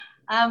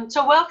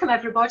So welcome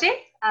everybody.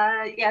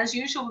 Yeah, as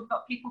usual, we've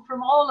got people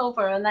from all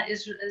over, and that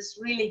is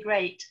really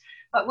great.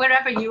 But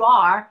wherever you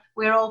are,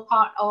 we're all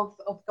part of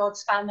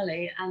God's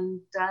family,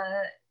 and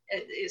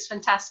it's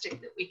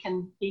fantastic that we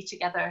can be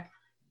together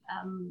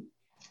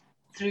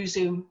through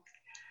Zoom.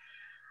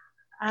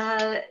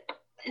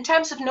 In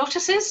terms of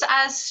notices,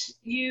 as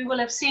you will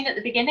have seen at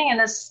the beginning, and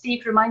as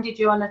Steve reminded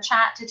you on a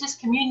chat, it is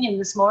communion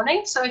this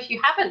morning. So if you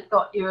haven't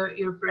got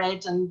your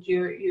bread and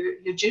your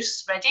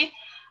juice ready,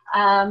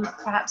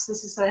 perhaps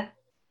this is a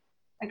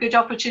good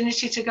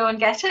opportunity to go and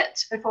get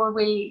it before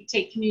we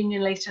take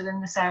communion later in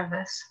the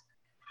service.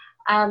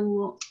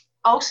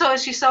 Also,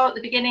 as you saw at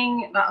the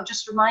beginning, I'll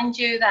just remind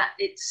you that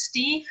it's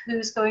Steve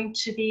who's going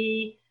to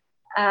be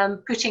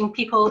putting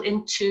people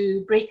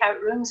into breakout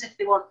rooms if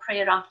they want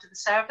prayer after the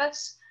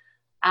service.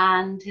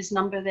 And his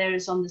number there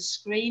is on the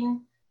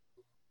screen,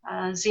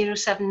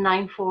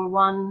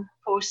 07941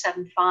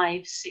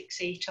 475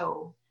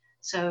 680.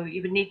 So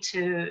you would need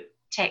to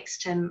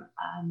text him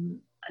and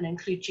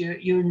include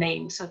your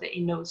name so that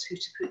he knows who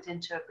to put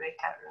into a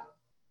breakout room.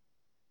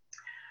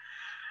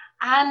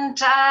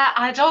 And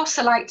I'd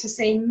also like to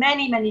say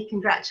many, many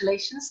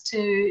congratulations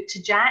to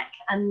Jack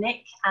and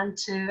Nick and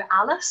to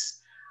Alice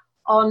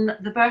on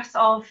the birth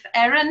of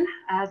Erin,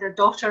 their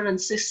daughter and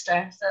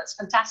sister. So that's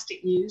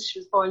fantastic news. She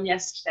was born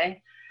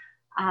yesterday,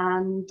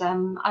 and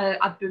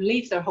I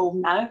believe they're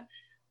home now.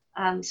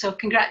 So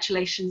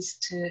congratulations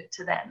to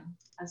them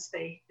as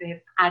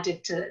they've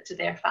added to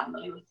their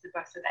family with the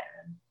birth of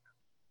Erin.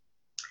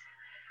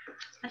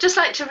 I'd just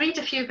like to read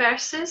a few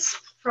verses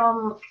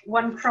from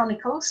 1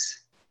 Chronicles.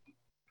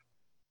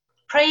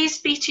 Praise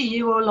be to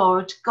you, O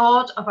Lord,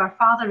 God of our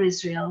father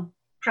Israel,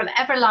 from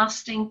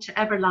everlasting to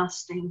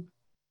everlasting.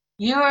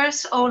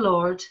 Yours, O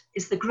Lord,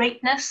 is the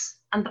greatness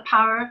and the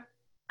power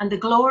and the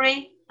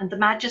glory and the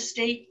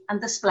majesty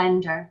and the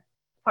splendor,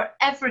 for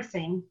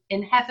everything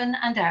in heaven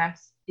and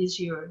earth is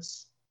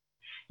yours.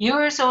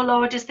 Yours, O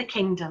Lord, is the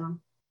kingdom.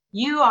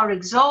 You are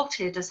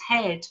exalted as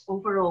head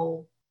over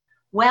all.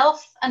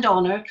 Wealth and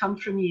honor come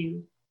from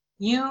you.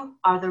 You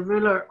are the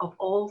ruler of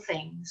all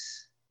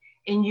things.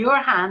 In your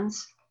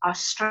hands are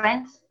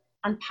strength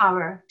and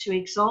power to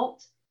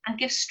exalt and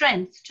give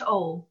strength to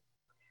all.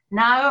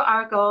 Now,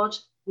 our God,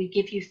 we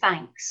give you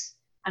thanks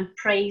and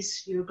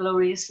praise your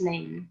glorious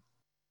name.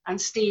 And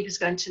Steve is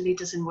going to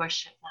lead us in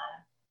worship now.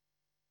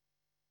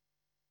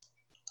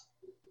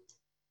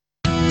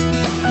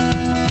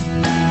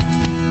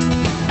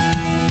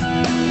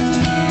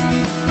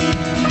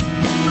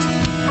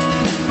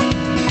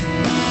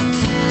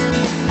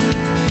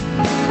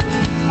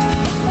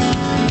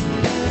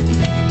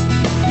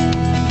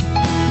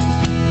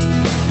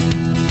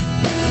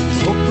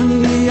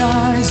 Open the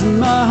eyes of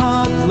my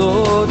heart,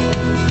 Lord.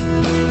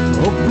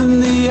 Open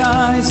the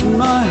eyes of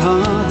my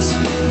heart.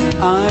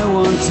 I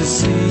want to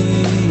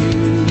see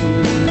you.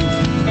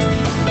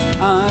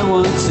 I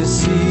want to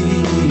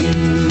see you.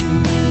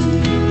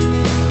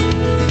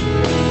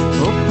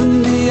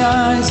 Open the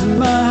eyes of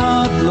my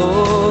heart,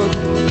 Lord.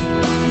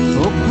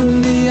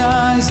 Open the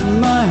eyes of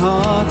my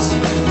heart.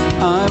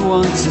 I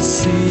want to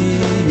see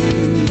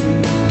you.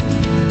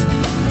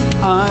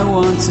 I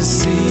want to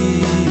see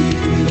you.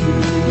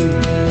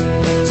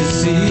 To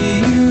see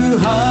you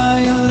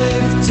high and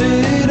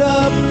lifted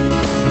up,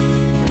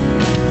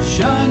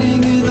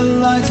 shining in the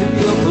light of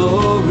your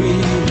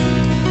glory.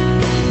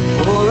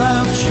 Pour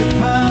out your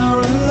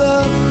power and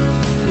love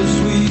as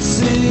we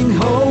sing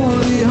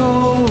holy,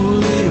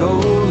 holy,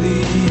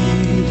 holy.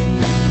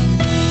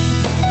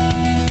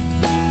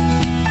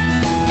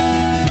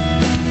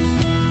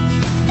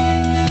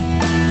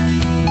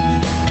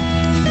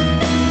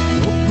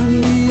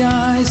 Open the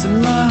eyes of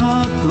my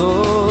heart,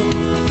 Lord.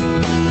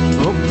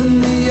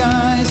 Open the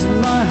eyes of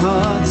my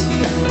heart.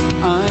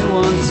 I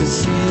want to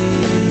see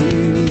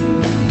you.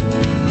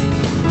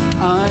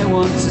 I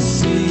want to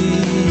see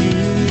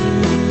you.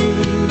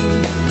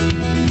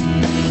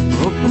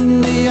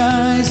 Open the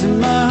eyes of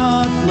my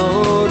heart,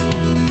 Lord.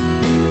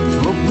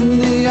 Open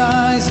the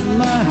eyes of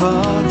my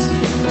heart.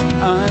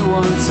 I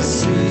want to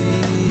see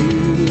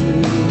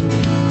you.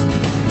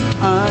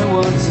 I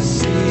want to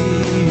see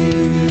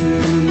you.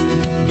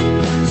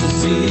 To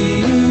see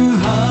you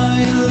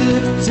high and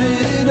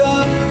lifted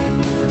up,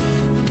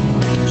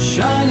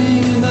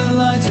 shining in the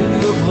light of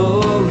your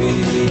glory.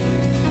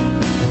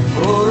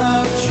 Pour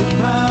out your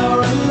power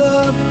and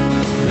love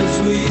as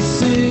we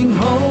sing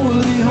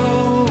holy,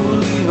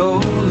 holy,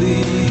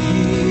 holy.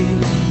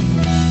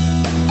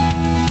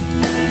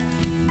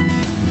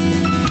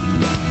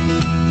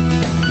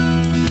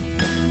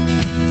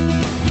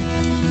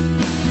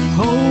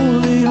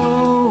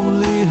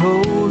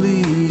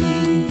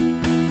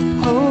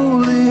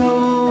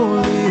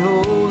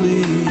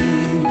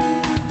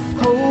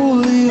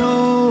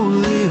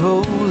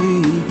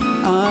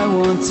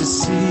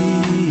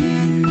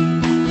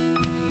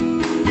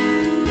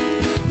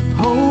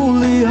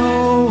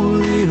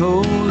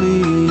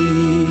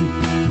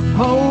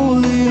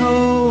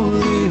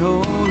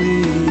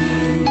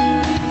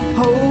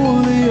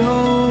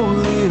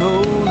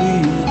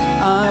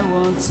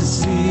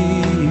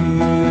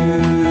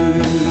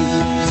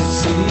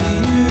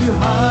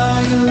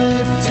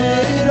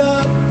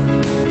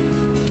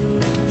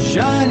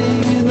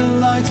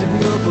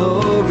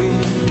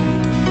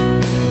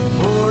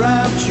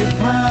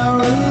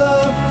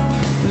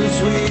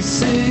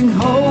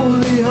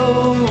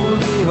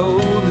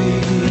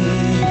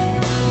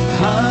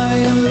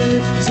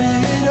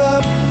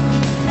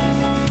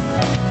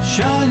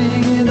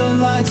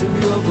 light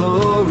of your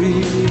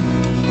glory.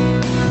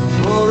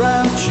 Pour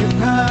out your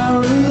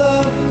power and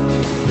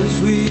love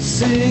as we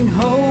sing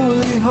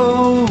holy,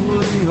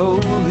 holy,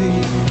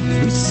 holy.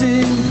 As we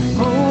sing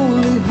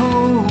holy,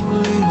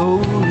 holy,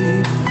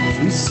 holy. As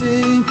we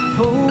sing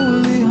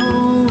holy,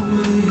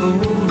 holy,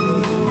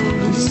 holy.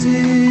 We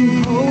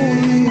sing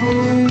holy,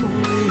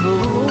 holy,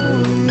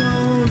 holy,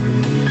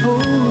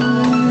 holy,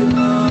 holy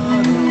God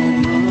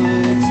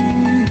Almighty.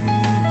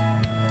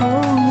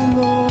 Holy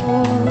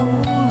Lord,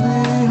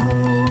 holy,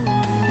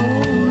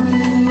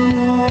 holy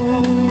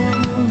Lord.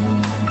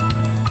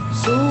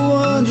 So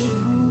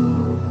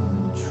wonderful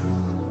and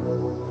true.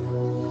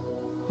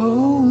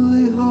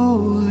 Holy,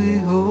 holy,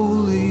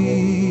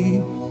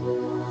 holy.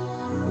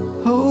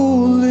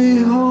 Holy,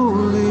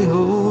 holy,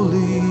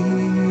 holy.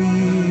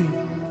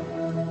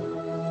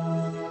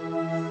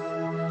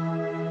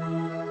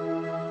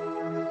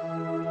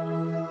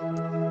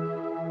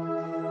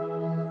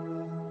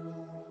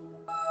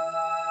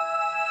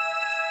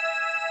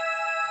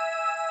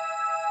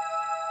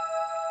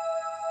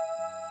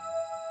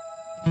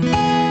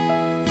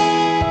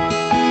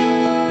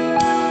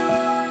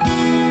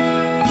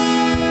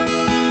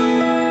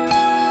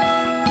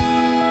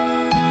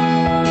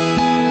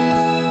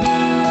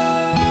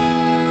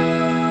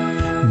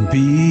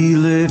 Be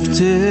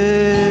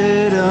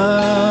lifted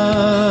up,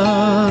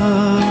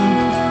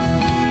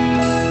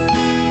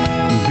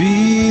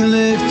 be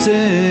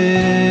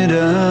lifted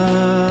up,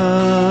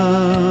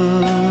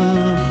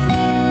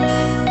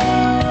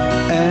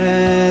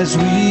 as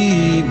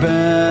we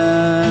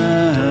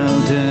bow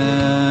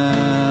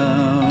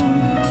down.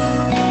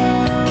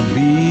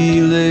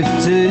 Be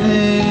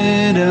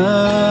lifted up,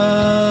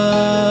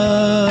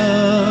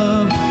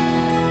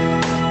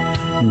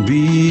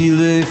 be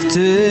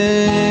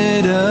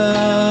lifted up.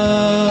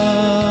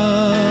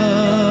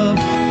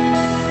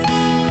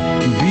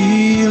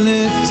 Be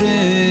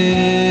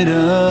lifted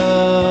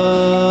up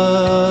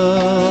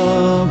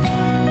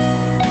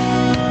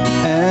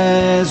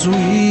as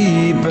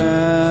we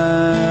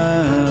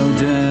bow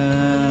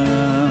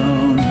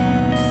down.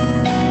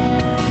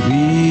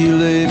 Be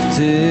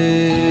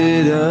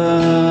lifted up.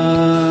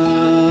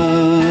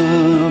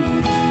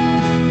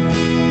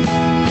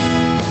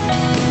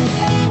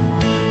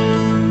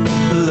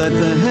 Let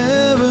the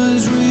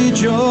heavens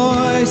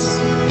rejoice,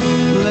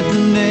 let the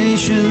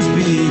nations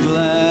be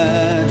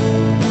glad,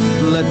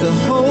 let the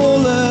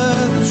whole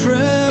earth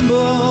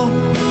tremble,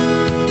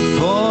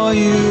 for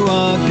you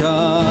are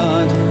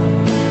God.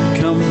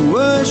 Come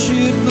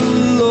worship the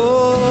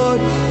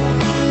Lord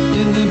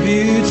in the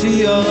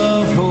beauty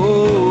of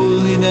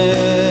holiness,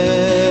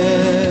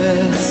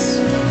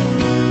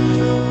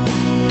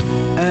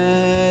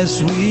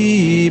 as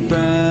we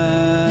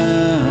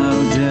bow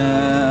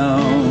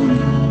down.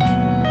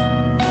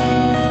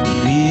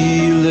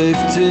 Be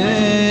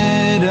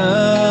lifted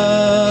up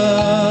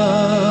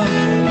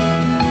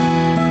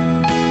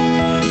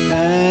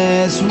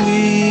as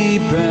we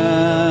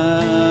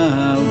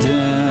bow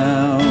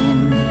down.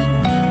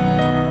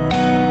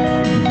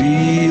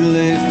 Be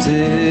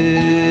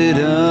lifted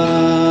up.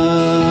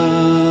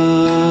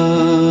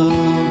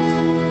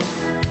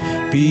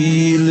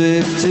 Be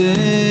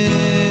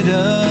lifted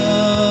up.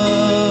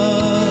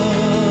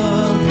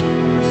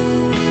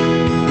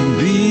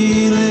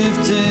 Be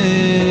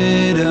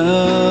lifted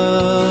up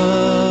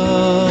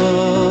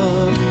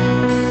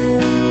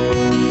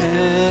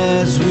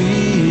as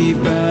we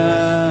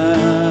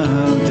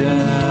bow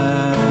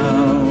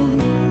down.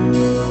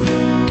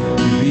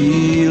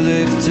 Be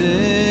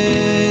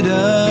lifted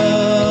up.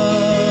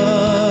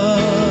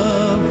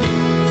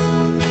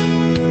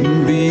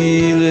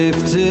 Be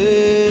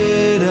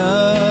lifted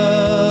up.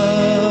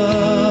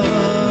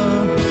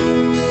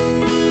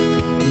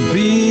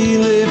 Be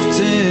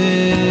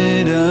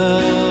lifted up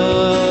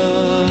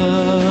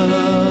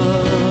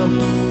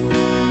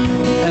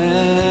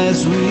as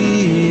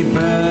we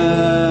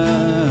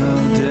bow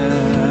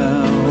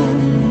down.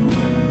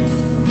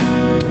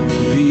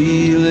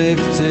 Be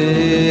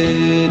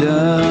lifted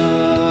up.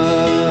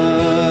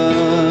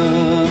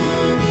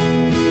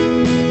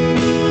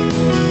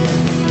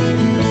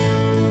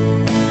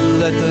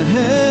 Let the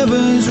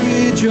heavens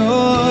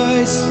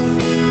rejoice,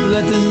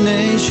 let the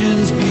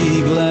nations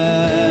be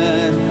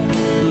glad,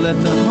 let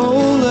the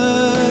whole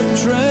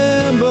earth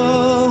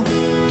tremble,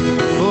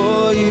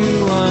 for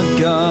you are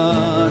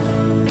God.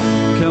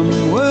 Come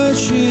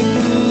worship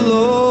the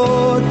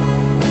Lord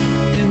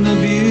in the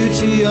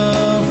beauty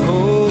of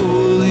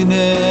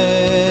holiness.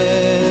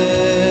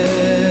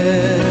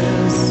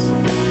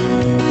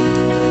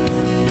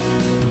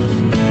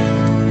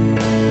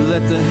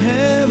 Let the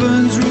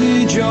heavens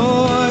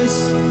rejoice,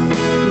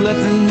 let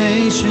the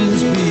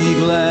nations be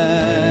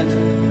glad,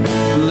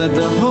 let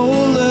the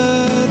whole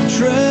earth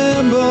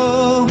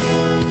tremble,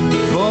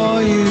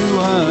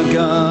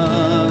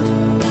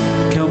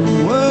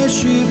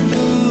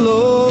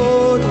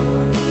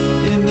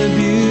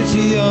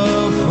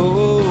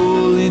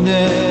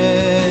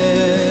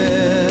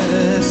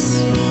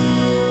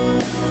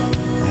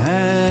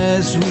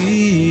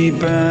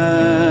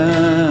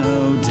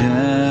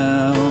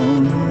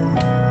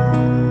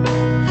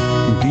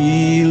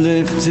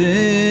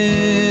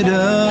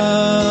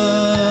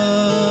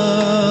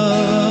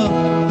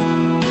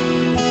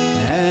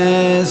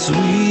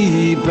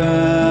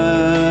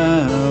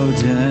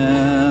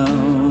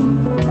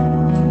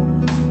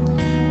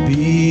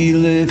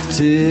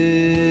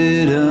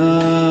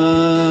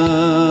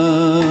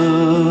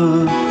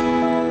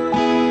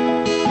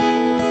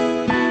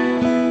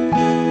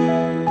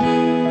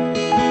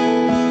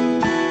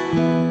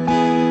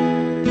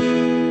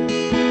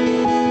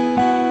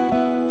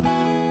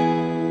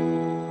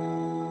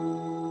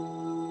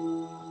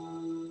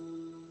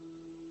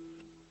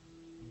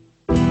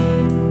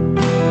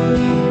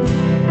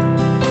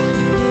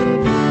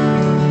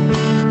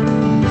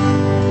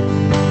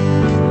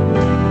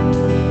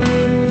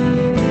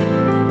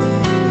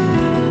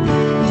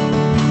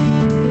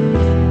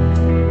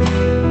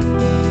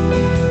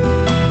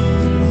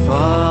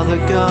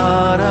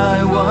 God,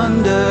 I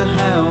wonder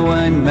how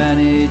I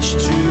managed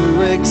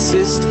to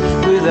exist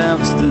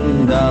without the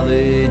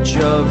knowledge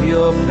of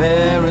your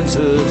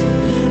parenthood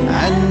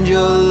and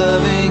your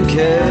loving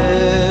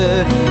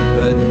care.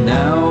 But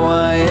now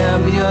I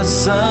am your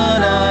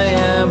son, I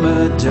am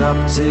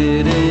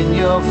adopted in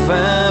your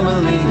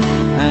family,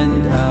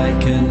 and I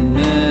can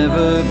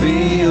never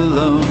be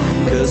alone,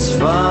 'cause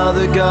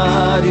Father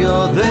God,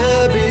 you're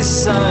there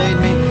beside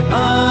me.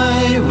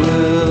 I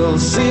will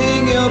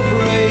sing your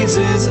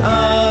praises,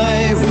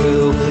 I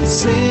will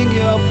sing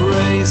your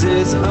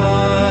praises,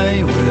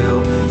 I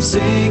will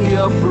sing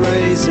your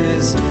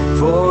praises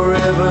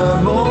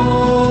forevermore.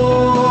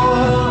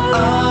 I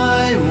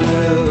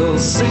will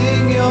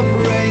sing your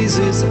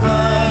praises,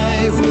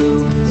 I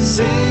will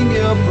sing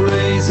your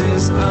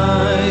praises,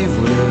 I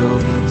will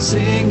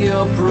sing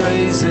your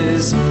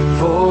praises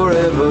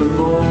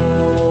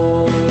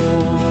forevermore.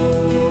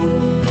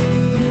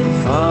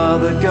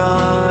 Father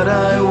God,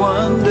 I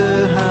wonder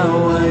how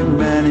I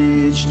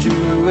managed to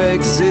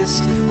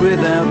exist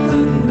without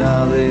the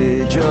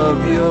knowledge of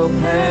your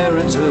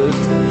parenthood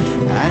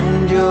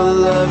and your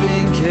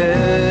loving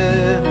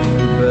care.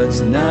 But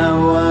now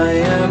I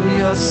am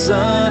your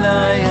son,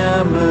 I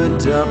am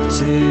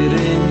adopted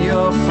in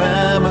your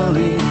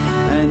family,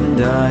 and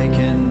I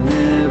can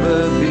never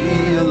be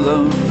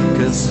alone,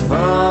 'cause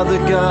Father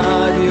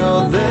God,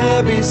 you're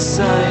there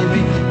beside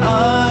me.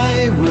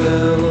 I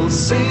will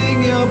sing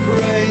your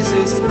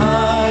praises,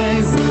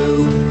 I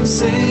will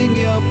sing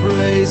your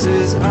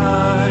praises,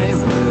 I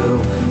will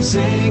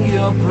sing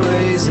your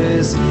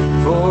praises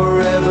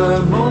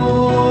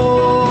forevermore.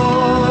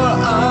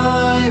 I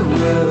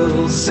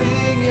will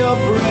sing your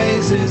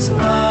praises,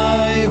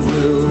 I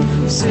will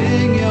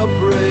sing your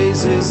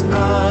praises,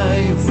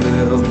 I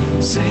will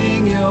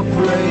sing your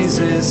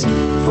praises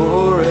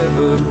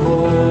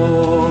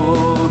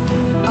forevermore.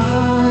 I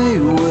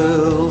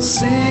will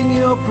sing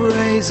your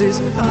praises,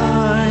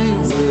 I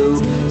will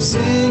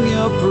sing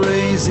your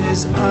praises,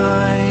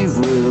 I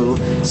will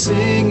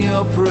sing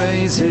your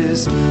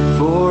praises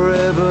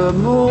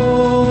forevermore.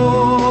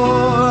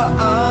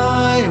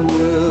 I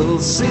will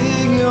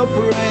sing your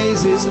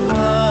praises,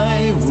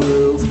 I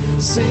will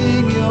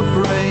sing your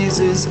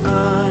praises,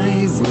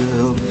 I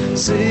will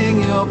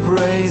sing your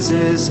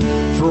praises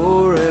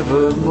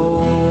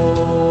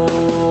forevermore.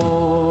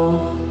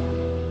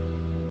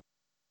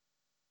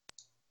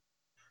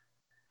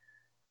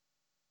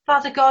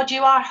 Father God,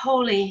 you are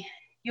holy,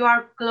 you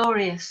are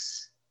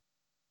glorious.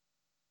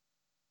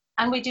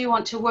 And we do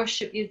want to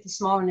worship you this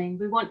morning.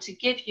 We want to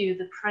give you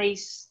the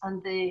praise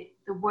and the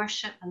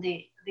worship and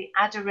the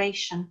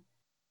adoration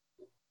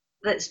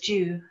that's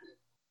due.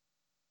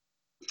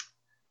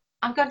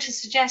 I'm going to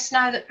suggest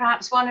now that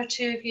perhaps one or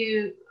two of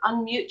you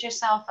unmute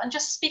yourself and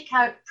just speak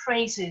out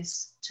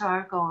praises to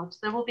our God.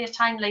 There will be a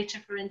time later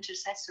for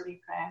intercessory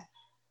prayer.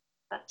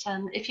 But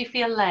if you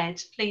feel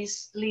led,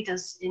 please lead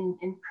us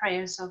in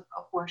prayers of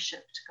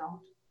worship to God.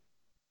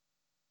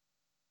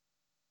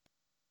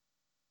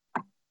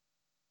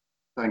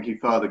 Thank you,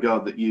 Father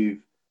God, that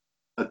you've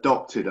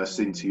adopted us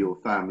into your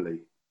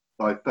family.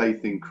 By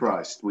faith in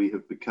Christ, we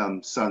have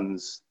become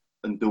sons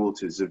and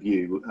daughters of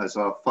you as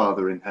our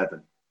Father in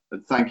heaven.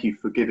 And thank you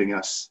for giving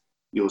us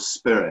your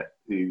Spirit,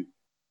 who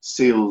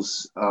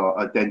seals our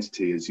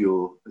identity as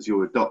your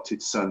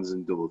adopted sons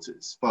and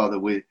daughters. Father,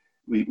 we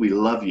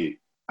love you,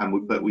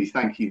 but we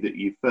thank you that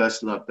you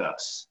first loved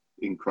us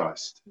in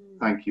Christ.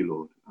 Thank you,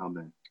 Lord.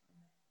 Amen.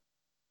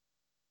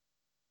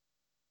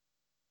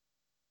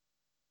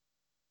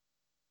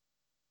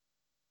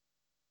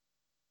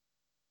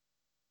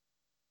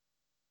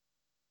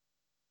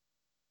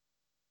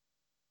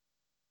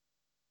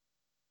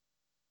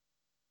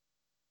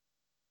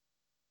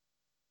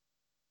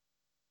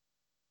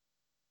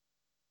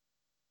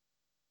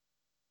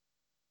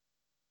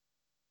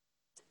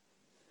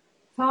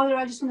 Father,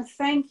 I just want to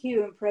thank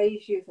you and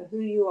praise you for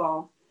who you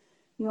are.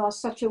 You are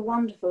such a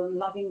wonderful and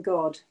loving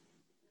God.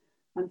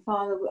 And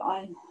Father,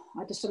 I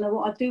just don't know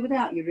what I'd do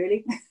without you,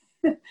 really.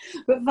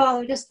 But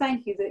Father, just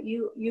thank you that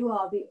you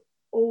are the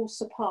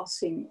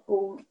all-surpassing,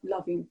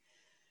 all-loving,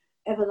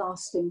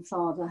 everlasting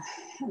Father.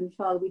 And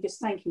Father, we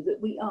just thank you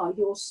that we are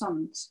your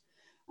sons.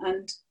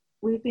 And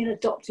we've been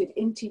adopted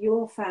into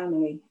your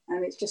family.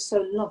 And it's just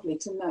so lovely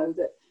to know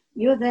that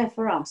you're there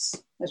for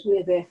us as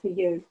we're there for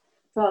you.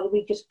 Father,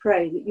 we just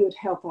pray that you would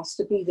help us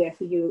to be there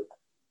for you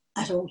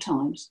at all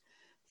times.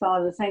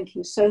 Father, thank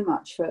you so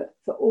much for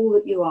all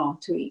that you are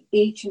to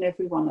each and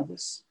every one of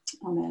us.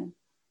 Amen.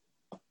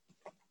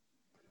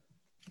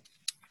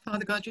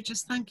 Father God, we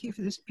just thank you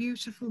for this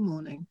beautiful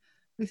morning.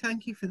 We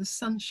thank you for the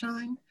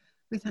sunshine.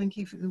 We thank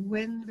you for the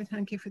wind. We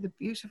thank you for the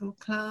beautiful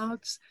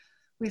clouds.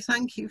 We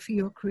thank you for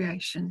your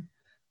creation.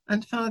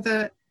 And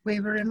Father, we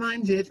were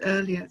reminded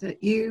earlier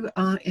that you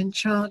are in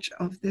charge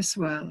of this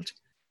world.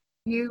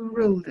 You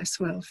rule this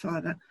world,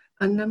 Father,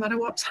 and no matter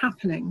what's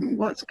happening,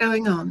 what's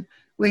going on,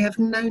 we have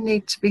no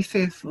need to be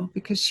fearful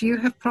because you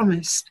have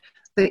promised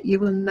that you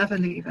will never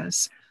leave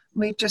us.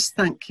 We just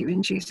thank you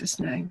in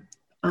Jesus' name.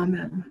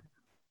 Amen.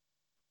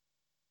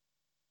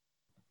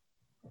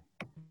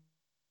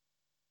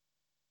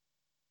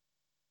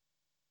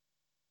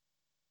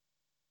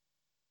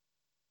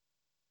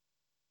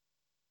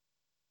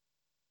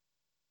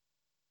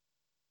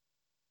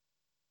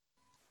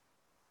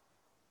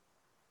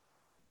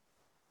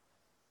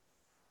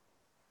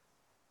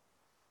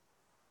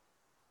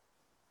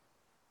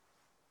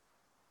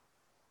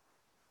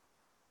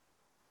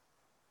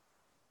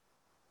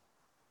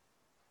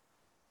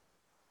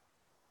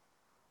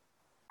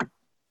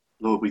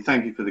 Lord, we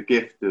thank you for the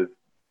gift of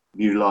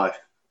new life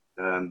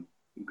in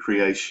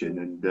creation,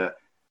 and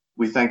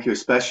we thank you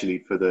especially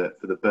for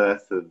the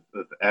birth of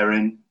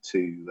Erin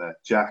to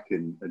Jack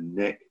and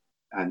Nick,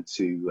 and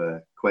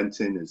to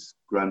Quentin as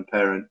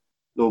grandparent.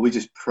 Lord, we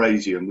just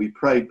praise you, and we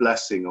pray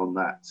blessing on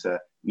that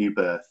new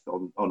birth,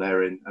 on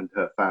Erin and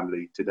her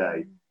family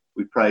today.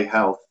 We pray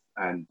health,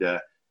 and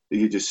that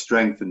you just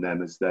strengthen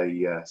them as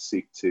they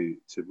seek to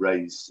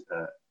raise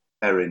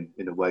Erin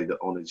in a way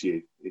that honours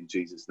you, in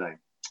Jesus' name.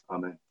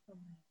 Amen.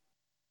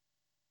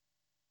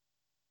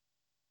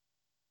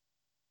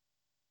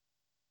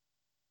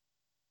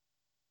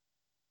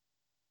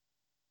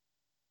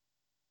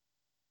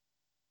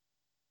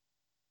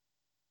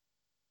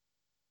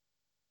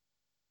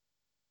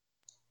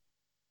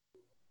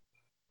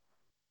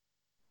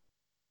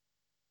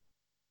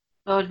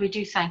 Lord, we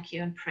do thank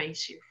you and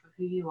praise you for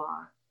who you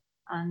are.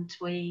 And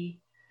we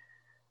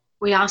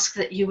ask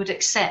that you would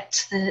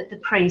accept the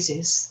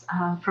praises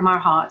from our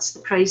hearts,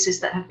 the praises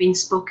that have been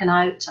spoken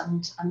out,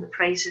 and the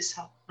praises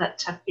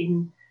that have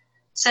been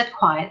said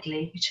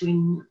quietly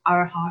between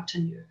our heart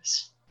and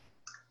yours.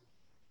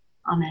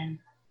 Amen.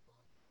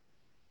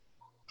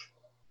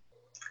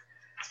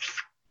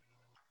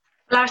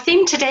 Well, our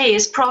theme today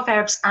is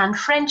Proverbs and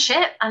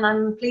friendship, and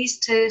I'm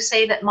pleased to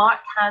say that Mark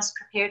has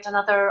prepared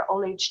another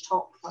all-age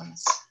talk for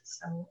us.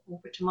 So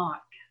over to Mark.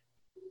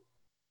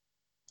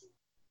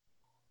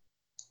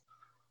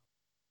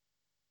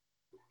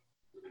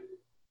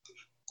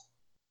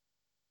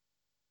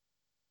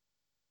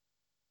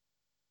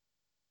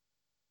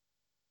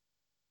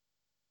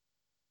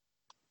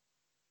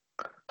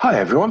 Hi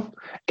everyone,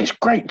 it's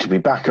great to be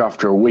back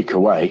after a week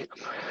away.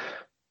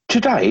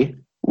 Today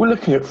we're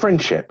looking at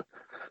friendship,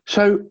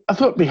 so I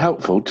thought it'd be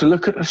helpful to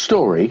look at a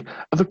story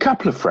of a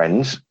couple of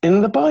friends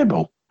in the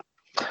Bible.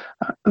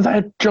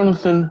 They're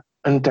Jonathan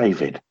and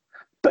David.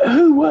 But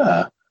who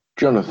were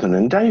Jonathan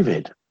and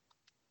David?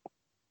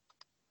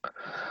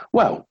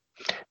 Well,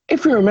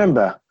 if you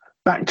remember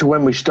back to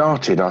when we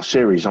started our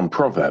series on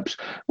Proverbs,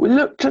 we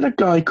looked at a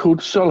guy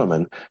called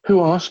Solomon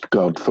who asked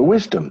God for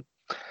wisdom.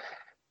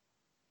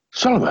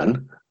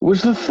 Solomon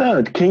was the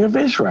third king of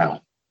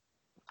Israel.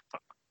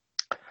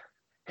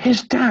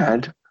 His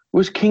dad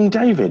was King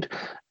David,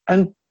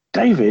 and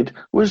David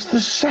was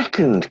the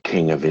second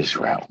king of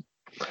Israel.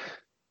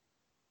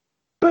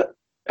 But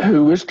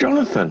who was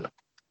Jonathan?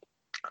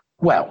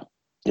 Well,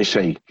 you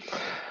see,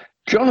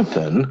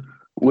 Jonathan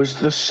was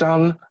the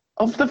son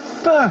of the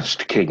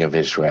first king of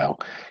Israel,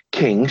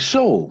 King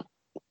Saul.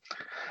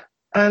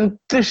 And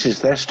this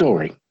is their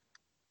story.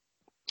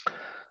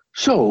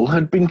 Saul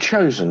had been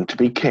chosen to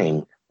be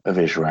king of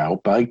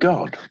Israel by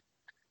God.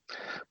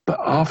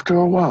 But after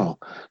a while,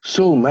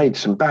 Saul made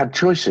some bad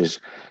choices.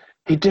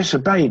 He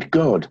disobeyed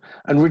God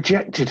and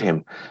rejected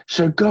him.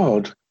 So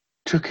God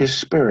took his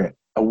spirit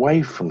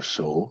away from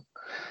Saul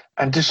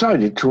and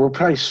decided to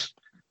replace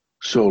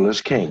Saul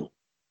as king.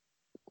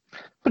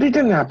 But it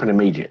didn't happen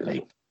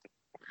immediately.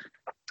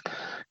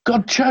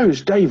 God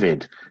chose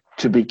David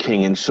to be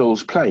king in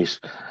Saul's place,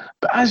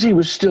 but as he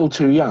was still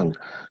too young,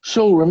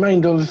 Saul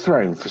remained on the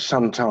throne for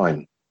some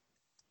time.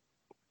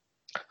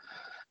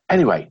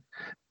 Anyway,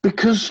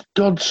 because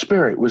God's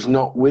spirit was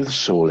not with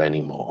Saul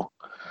anymore,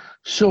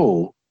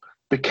 Saul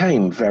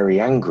became very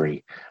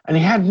angry and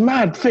he had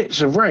mad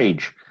fits of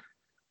rage.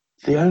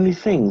 The only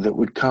thing that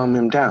would calm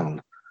him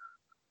down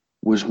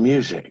was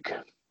music.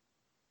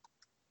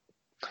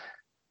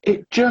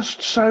 It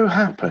just so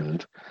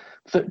happened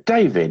that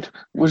David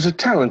was a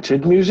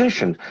talented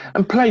musician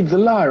and played the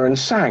lyre and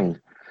sang.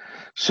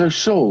 So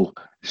Saul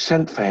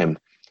sent for him,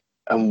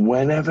 and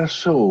whenever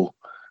Saul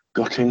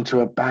got into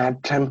a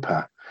bad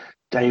temper,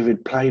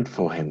 David played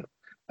for him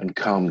and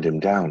calmed him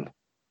down.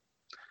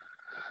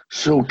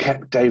 Saul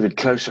kept David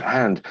close at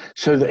hand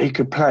so that he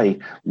could play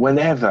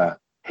whenever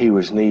he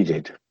was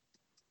needed.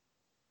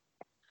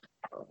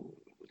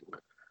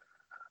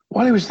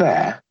 While he was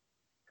there,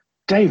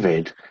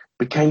 David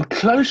became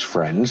close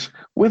friends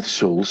with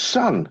Saul's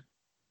son,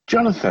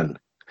 Jonathan.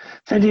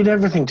 They did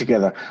everything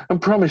together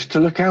and promised to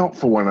look out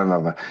for one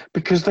another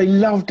because they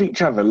loved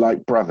each other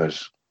like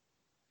brothers.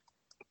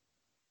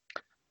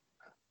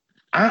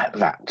 At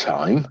that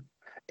time,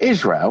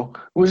 Israel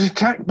was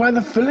attacked by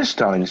the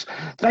Philistines.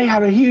 They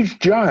had a huge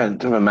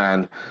giant of a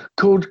man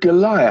called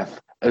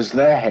Goliath as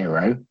their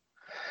hero.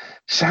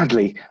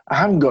 Sadly, I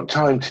haven't got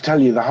time to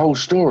tell you the whole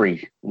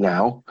story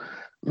now,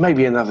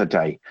 maybe another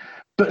day.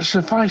 But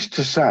suffice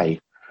to say,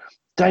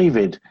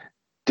 David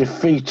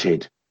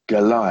defeated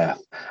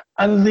Goliath,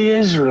 and the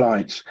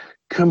Israelites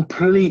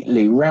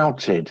completely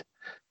routed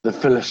the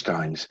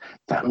Philistines.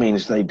 That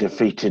means they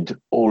defeated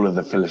all of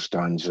the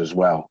Philistines as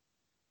well.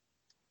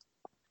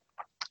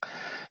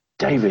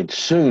 David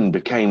soon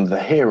became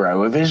the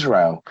hero of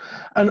Israel,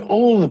 and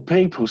all the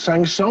people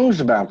sang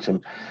songs about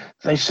him.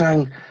 They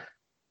sang,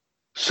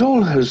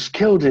 "Saul has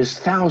killed his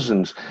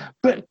thousands,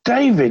 but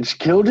David's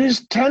killed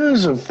his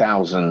tens of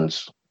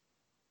thousands."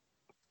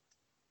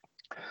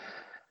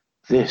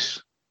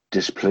 This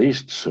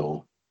displeased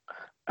Saul,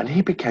 and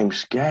he became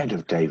scared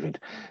of David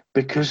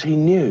because he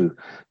knew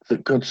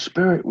that God's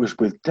Spirit was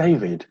with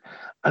David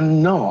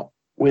and not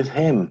with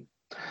him.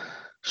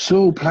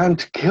 Saul planned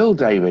to kill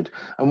David,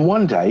 and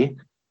one day,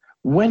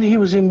 when he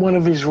was in one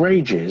of his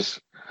rages,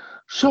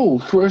 Saul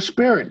threw a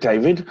spear at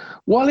David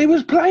while he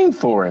was playing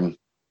for him.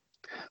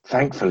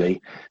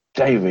 Thankfully,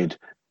 David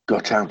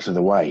got out of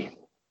the way.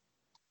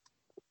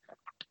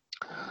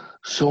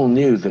 Saul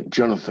knew that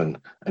Jonathan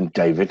and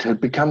David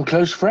had become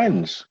close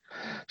friends,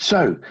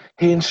 so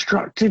he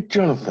instructed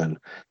Jonathan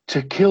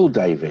to kill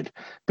David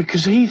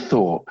because he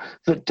thought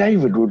that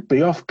David would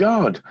be off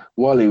guard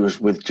while he was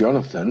with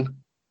Jonathan.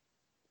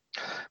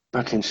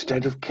 But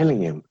instead of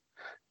killing him,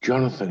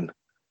 Jonathan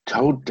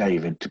told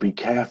David to be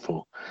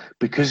careful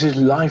because his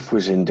life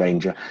was in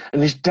danger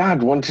and his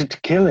dad wanted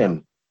to kill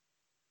him.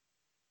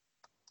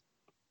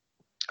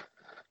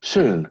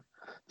 Soon,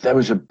 there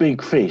was a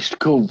big feast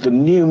called the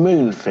New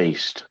Moon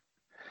Feast.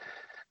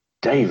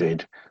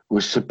 David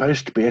was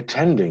supposed to be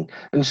attending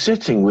and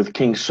sitting with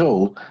King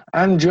Saul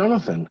and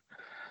Jonathan.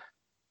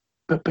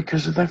 But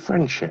because of their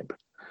friendship,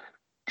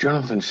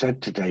 Jonathan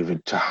said to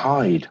David to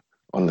hide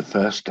on the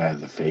first day of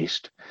the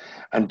feast,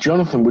 and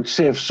Jonathan would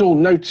see if Saul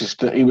noticed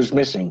that he was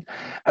missing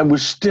and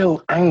was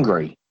still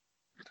angry,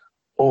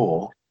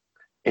 or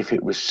if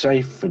it was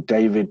safe for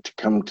David to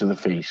come to the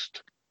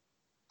feast.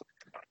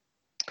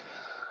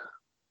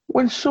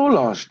 When Saul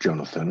asked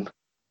Jonathan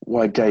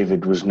why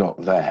David was not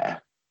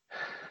there,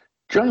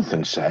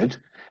 Jonathan said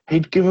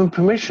he'd given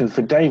permission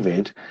for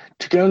David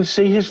to go and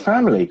see his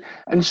family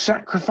and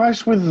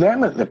sacrifice with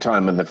them at the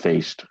time of the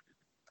feast.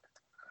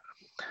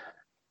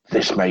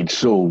 This made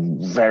Saul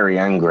very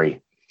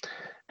angry.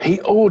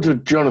 He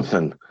ordered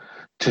Jonathan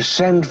to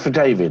send for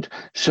David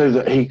so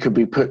that he could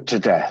be put to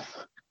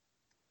death.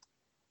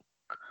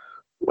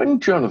 When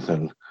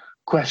Jonathan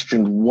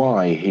questioned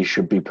why he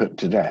should be put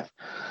to death,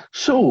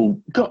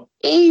 Saul got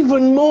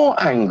even more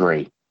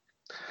angry.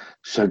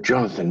 So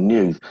Jonathan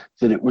knew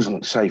that it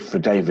wasn't safe for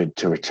David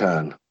to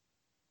return.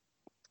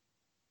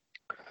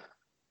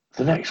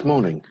 The next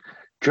morning,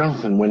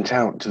 Jonathan went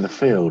out to the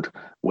field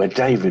where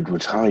David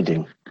was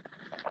hiding.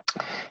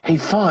 He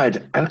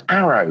fired an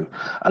arrow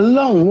a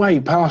long way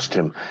past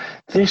him.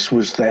 This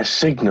was their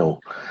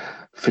signal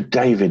for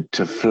David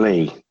to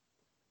flee.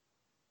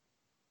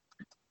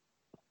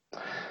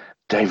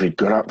 David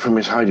got up from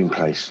his hiding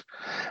place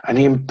and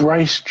he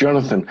embraced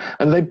Jonathan,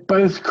 and they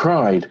both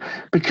cried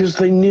because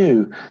they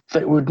knew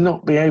they would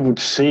not be able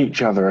to see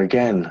each other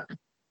again.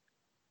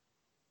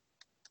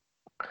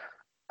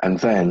 And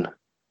then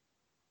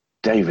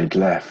David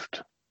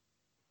left.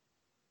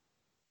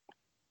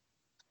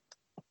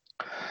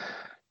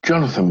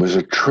 Jonathan was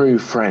a true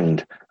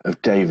friend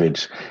of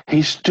David's.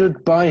 He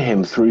stood by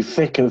him through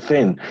thick and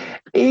thin,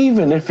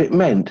 even if it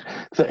meant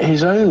that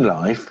his own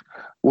life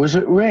was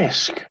at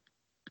risk.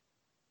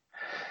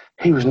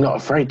 He was not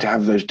afraid to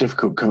have those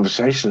difficult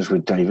conversations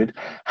with David,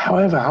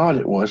 however hard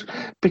it was,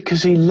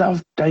 because he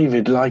loved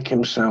David like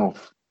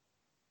himself.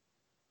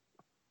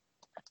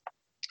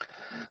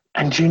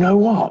 And you know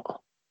what?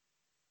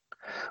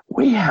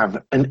 We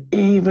have an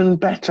even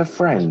better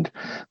friend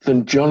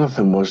than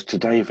Jonathan was to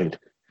David.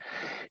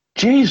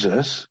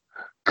 Jesus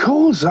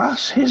calls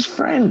us his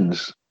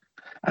friends,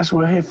 as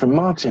we'll hear from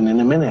Martin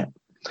in a minute.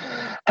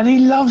 And he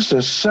loves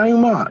us so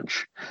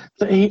much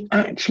that he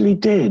actually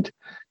did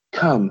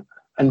come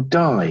and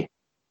die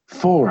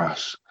for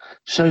us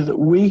so that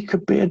we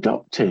could be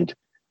adopted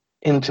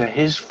into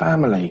his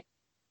family.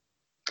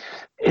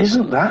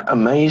 Isn't that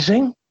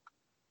amazing?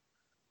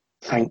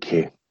 Thank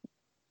you.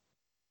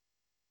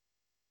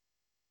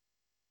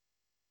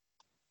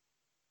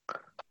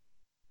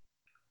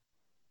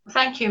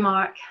 Thank you,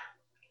 Mark.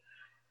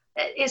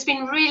 It's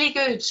been really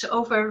good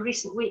over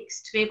recent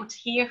weeks to be able to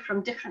hear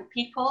from different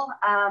people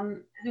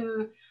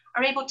who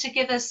are able to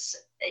give us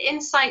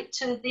insight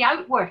to the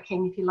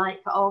outworking, if you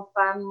like, of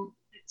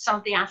some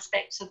of the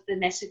aspects of the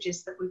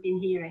messages that we've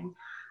been hearing.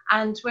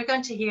 And we're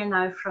going to hear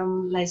now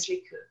from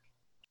Leslie Cook.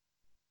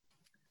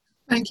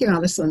 Thank you,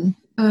 Alison.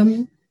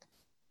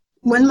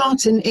 When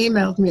Martin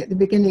emailed me at the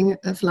beginning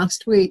of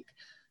last week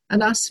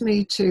and asked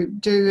me to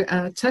do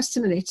a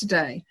testimony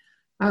today,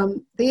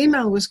 the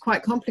email was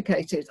quite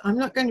complicated. I'm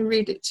not going to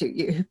read it to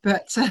you,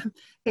 but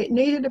it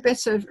needed a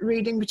bit of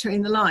reading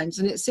between the lines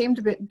and it seemed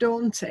a bit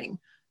daunting.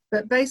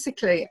 But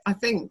basically, I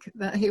think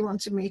that he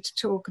wanted me to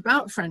talk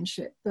about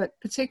friendship, but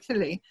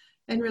particularly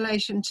in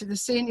relation to the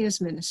seniors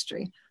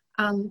ministry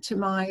and to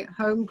my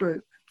home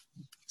group.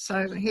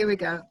 So here we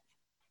go.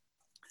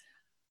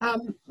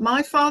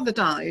 My father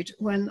died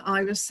when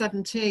I was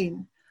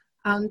 17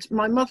 and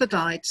my mother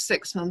died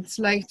 6 months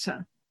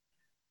later.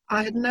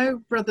 I had no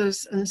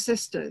brothers and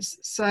sisters,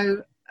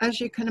 so as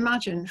you can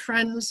imagine,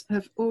 friends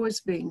have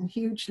always been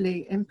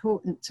hugely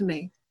important to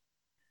me.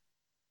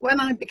 When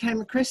I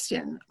became a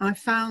Christian, I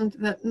found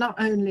that not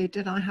only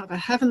did I have a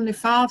heavenly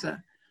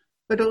Father,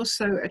 but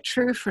also a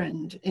true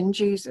friend in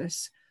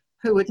Jesus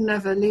who would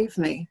never leave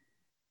me.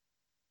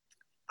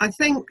 I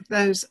think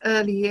those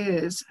early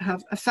years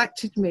have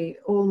affected me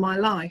all my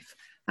life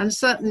and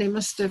certainly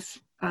must have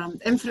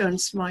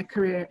influenced my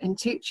career in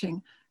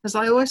teaching as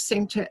I always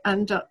seem to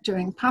end up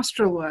doing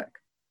pastoral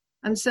work.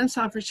 And since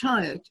I've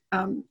retired,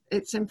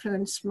 it's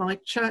influenced my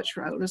church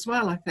role as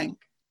well, I think.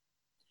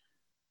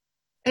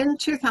 In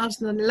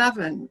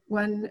 2011,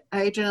 when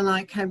Adrian and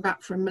I came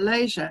back from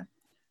Malaysia,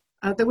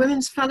 the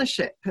Women's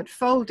Fellowship had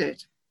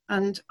folded,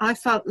 and I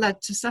felt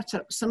led to set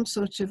up some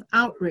sort of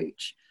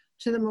outreach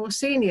to the more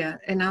senior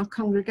in our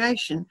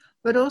congregation,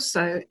 but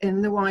also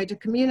in the wider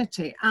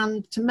community,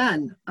 and to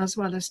men as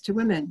well as to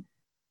women.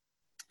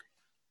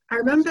 I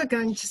remember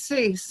going to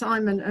see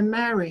Simon and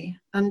Mary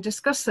and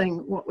discussing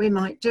what we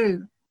might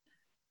do,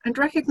 and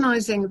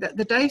recognising that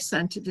the day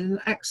centre did an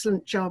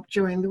excellent job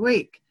during the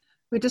week.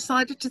 We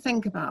decided to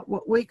think about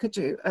what we could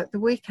do at the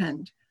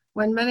weekend,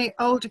 when many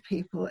older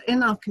people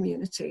in our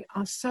community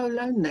are so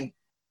lonely.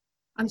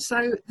 And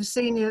so the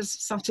Seniors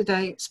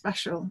Saturday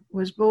Special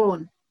was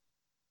born.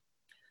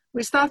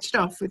 We started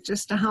off with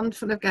just a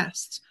handful of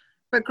guests,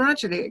 but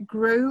gradually it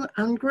grew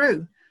and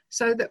grew,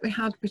 so that we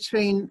had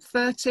between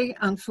 30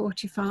 and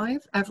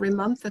 45 every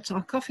month at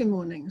our coffee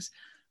mornings,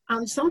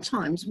 and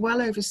sometimes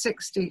well over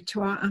 60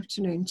 to our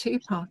afternoon tea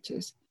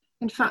parties.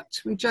 In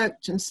fact, we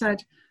joked and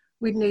said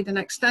we'd need an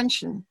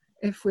extension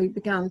if we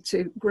began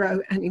to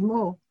grow any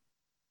more.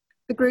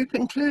 The group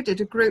included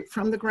a group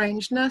from the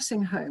Grange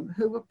nursing home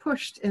who were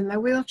pushed in their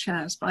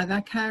wheelchairs by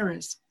their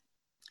carers.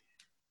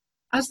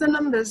 As the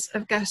numbers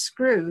of guests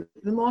grew,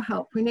 the more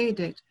help we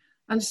needed.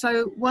 And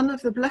so one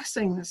of the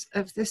blessings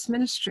of this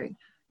ministry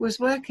was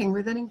working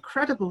with an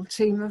incredible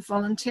team of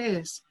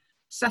volunteers,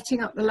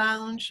 setting up the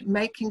lounge,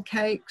 making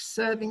cakes,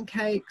 serving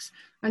cakes,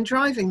 and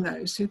driving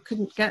those who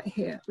couldn't get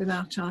here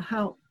without our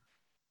help.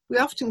 We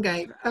often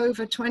gave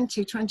over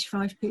 20,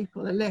 25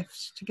 people a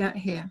lift to get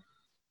here.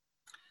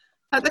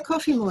 At the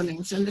coffee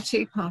mornings and the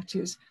tea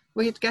parties,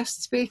 we had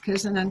guest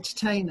speakers and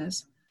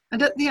entertainers.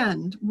 And at the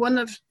end, one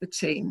of the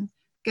team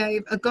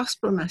gave a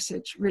gospel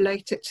message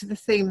related to the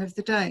theme of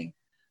the day,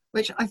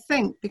 which I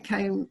think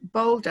became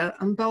bolder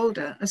and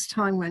bolder as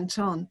time went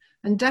on,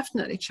 and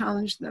definitely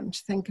challenged them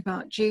to think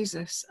about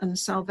Jesus and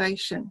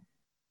salvation.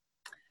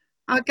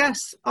 Our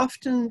guests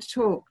often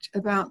talked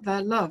about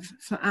their love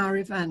for our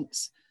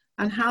events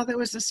and how there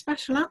was a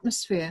special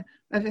atmosphere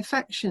of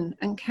affection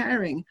and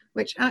caring,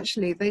 which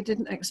actually they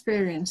didn't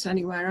experience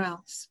anywhere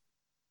else.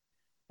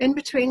 In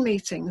between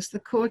meetings, the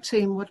core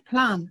team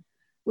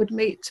would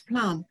meet to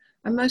plan,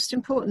 and most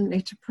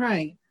importantly to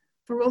pray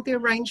for all the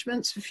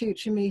arrangements for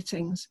future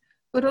meetings,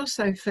 but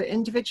also for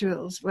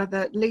individuals,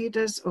 whether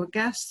leaders or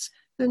guests,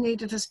 who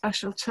needed a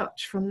special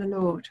touch from the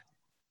Lord.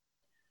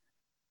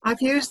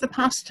 I've used the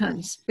past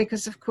tense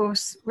because, of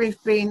course,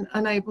 we've been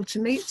unable to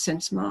meet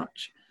since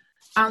March,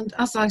 and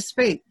as I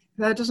speak,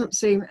 there doesn't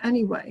seem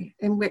any way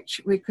in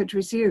which we could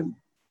resume.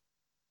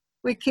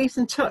 We keep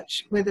in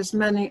touch with as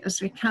many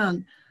as we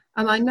can,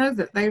 and I know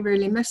that they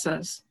really miss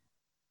us.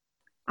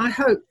 I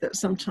hope that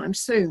sometime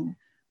soon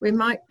we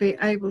might be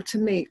able to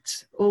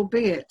meet,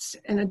 albeit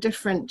in a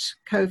different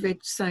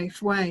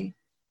COVID-safe way.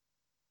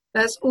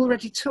 There's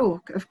already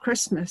talk of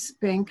Christmas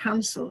being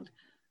cancelled,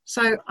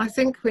 so I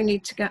think we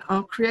need to get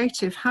our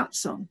creative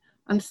hats on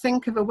and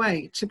think of a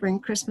way to bring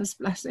Christmas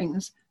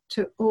blessings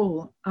to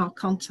all our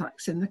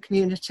contacts in the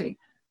community,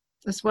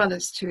 as well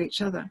as to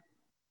each other.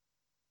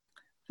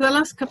 For the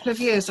last couple of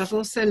years, I've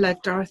also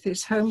led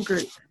Dorothy's home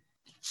group.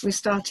 We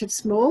started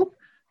small,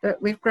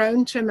 but we've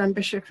grown to a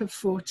membership of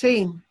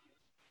 14.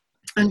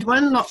 And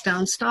when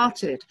lockdown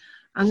started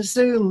and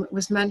Zoom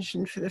was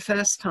mentioned for the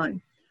first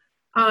time,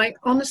 I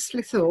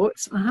honestly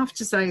thought, I have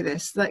to say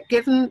this, that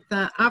given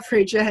their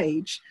average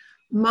age,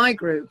 my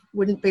group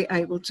wouldn't be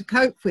able to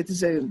cope with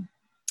Zoom.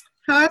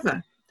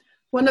 However,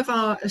 one of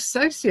our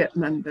associate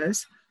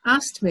members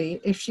asked me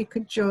if she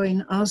could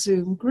join our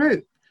Zoom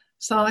group.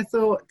 So I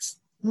thought,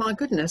 my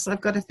goodness,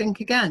 I've got to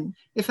think again.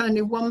 If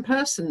only one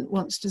person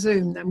wants to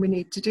Zoom, then we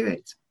need to do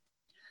it.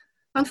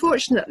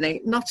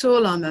 Unfortunately, not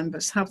all our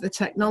members have the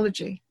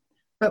technology,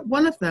 but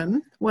one of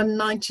them, one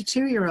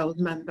 92-year-old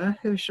member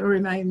who shall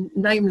remain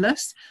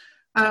nameless,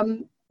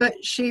 but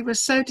she was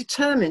so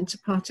determined to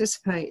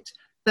participate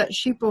that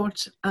she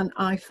bought an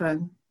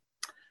iPhone.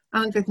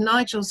 And with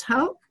Nigel's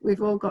help,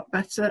 we've all got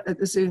better at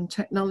the Zoom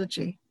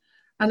technology.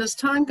 And as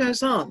time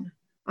goes on,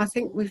 I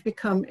think we've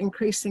become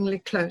increasingly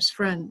close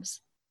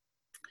friends.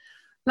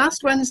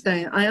 Last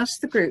Wednesday, I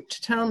asked the group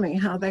to tell me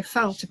how they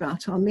felt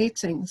about our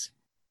meetings.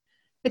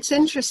 It's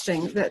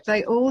interesting that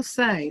they all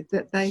say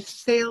that they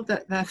feel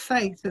that their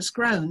faith has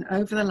grown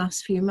over the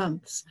last few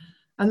months,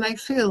 and they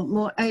feel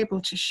more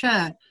able to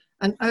share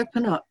and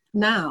open up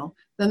now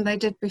than they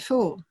did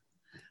before.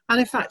 And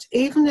in fact,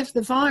 even if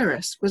the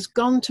virus was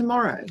gone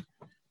tomorrow,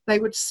 they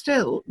would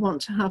still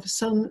want to have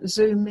some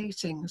Zoom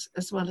meetings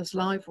as well as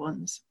live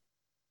ones.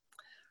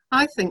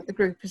 I think the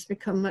group has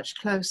become much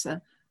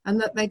closer, and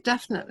that they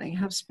definitely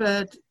have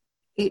spurred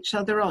each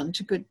other on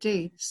to good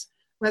deeds,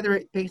 whether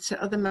it be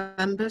to other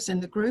members in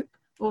the group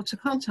or to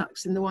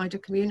contacts in the wider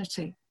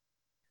community.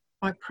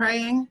 By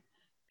praying,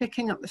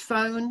 picking up the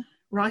phone,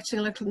 writing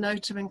a little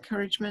note of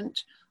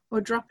encouragement,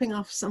 or dropping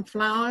off some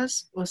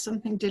flowers or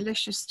something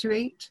delicious to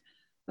eat,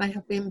 They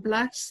have been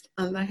blessed,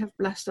 and they have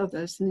blessed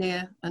others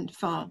near and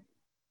far.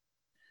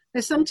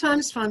 They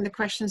sometimes find the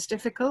questions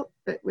difficult,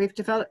 but we've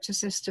developed a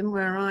system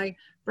where I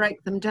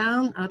break them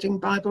down, adding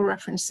Bible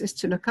references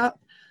to look up,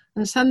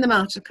 and send them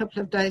out a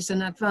couple of days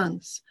in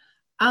advance,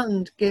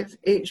 and give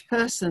each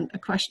person a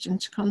question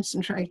to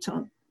concentrate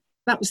on.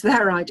 That was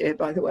their idea,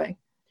 by the way.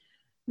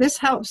 This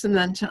helps them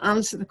then to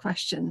answer the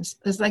questions,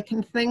 as they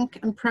can think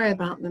and pray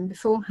about them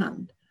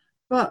beforehand.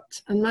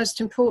 But, and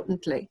most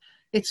importantly,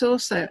 it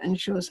also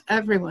ensures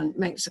everyone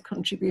makes a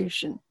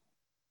contribution.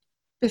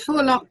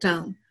 Before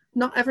lockdown,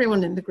 not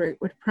everyone in the group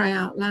would pray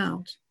out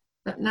loud,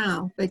 but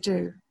now they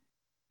do.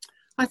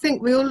 I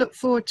think we all look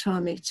forward to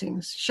our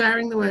meetings,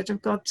 sharing the word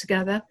of God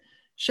together,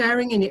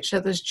 sharing in each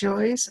other's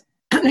joys,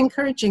 and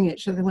encouraging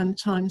each other when the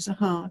times are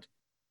hard.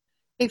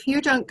 If you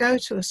don't go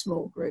to a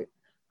small group,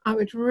 I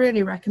would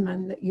really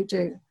recommend that you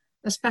do,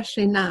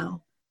 especially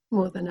now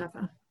more than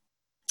ever.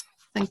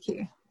 Thank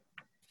you.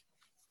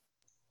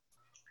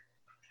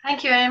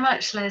 Thank you very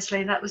much,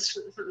 Leslie. That was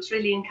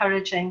really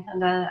encouraging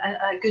and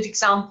a good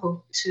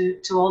example to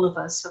all of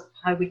us of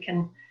how we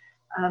can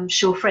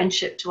show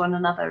friendship to one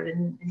another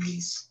in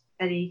these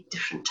very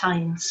different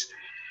times.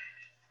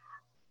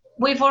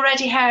 We've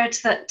already heard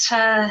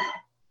that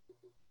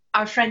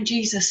our friend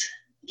Jesus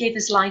gave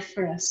his life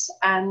for us,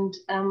 and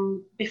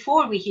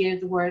before we hear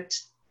the word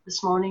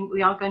this morning,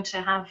 we are going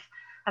to have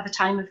a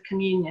time of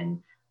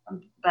communion,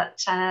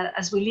 but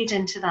as we lead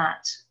into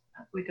that,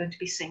 we're going to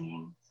be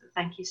singing. So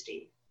thank you,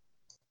 Steve.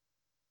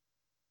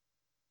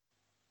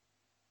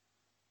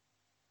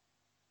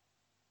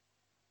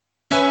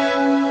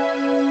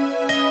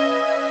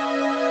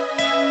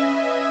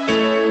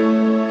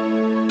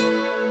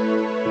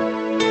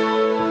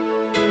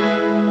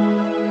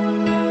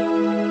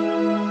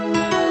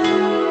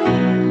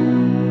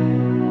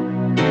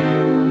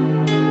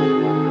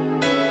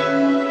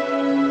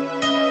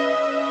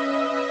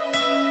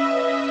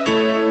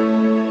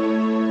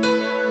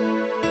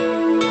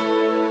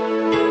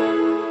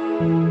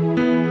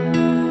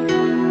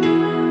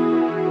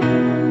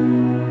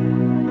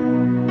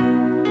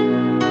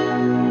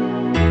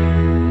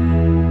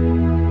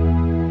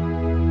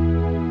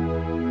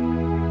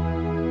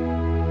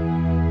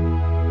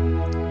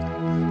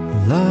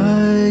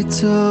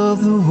 Light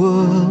of the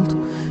world,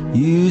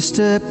 you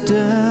step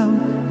down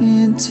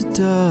into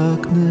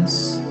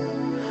darkness.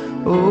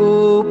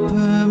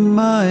 Open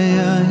my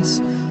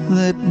eyes,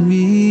 let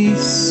me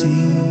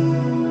see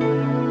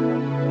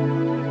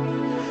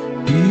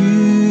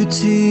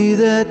beauty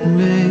that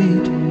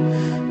made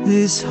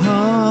this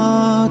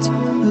heart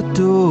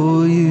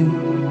adore you.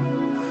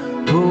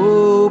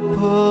 Hope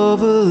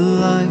of a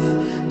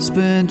life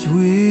spent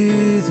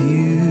with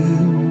you.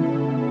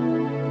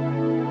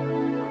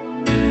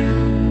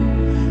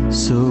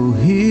 So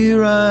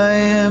here I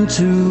am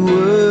to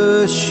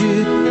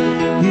worship,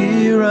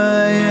 here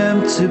I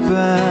am to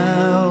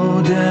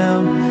bow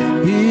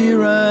down,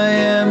 here I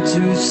am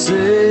to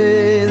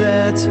say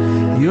that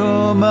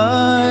you're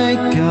my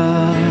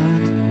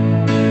God.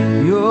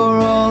 You're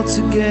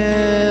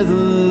altogether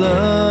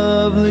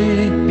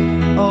lovely,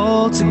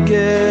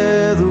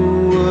 altogether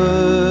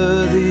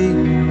worthy,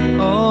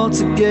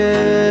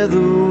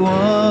 altogether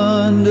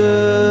wonderful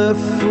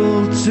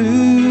to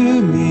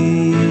me.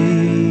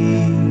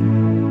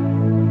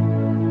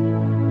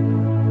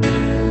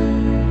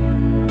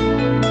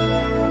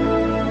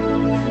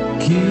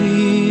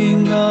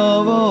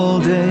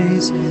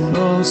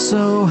 Oh,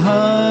 so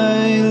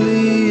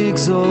highly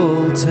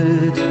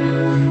exalted,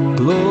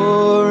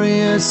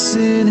 glorious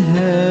in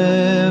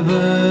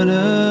heaven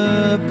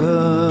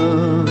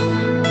above.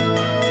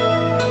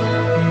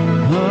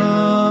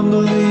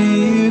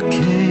 Humbly you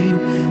came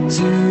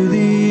to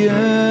the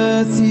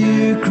earth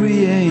you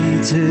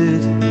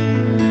created,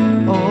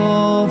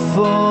 all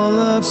for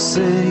love's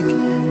sake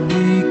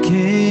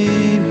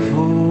became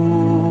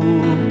poor.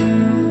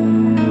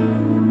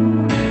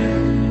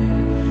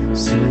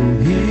 So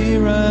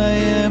here I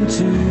am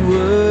to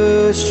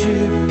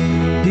worship,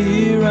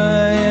 here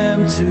I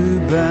am to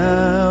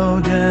bow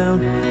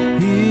down,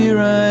 here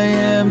I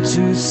am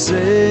to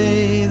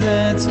say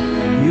that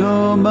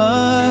you're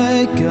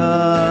my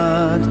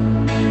God.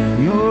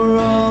 You're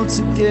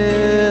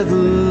altogether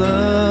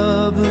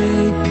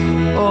lovely,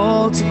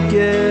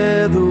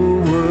 altogether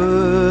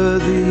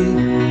worthy,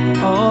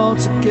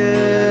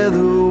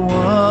 altogether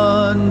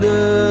wonderful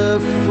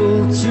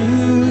to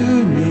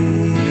me.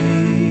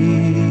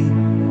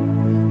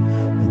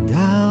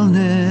 I'll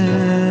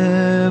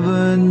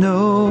never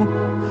know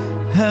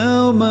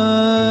how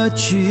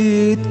much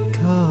it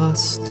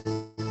cost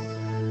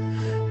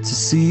to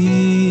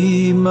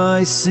see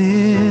my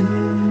sin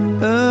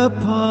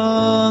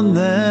upon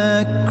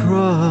that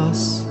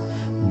cross.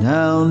 And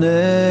I'll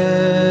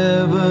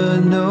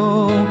never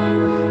know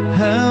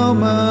how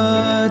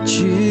much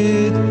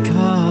it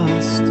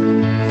cost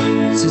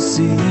to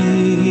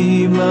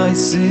see my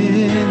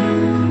sin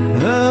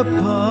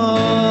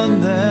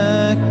upon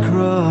that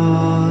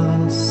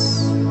cross.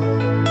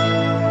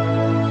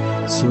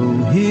 So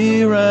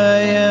here I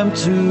am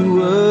to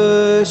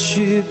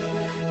worship,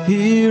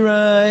 Here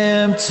I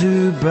am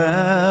to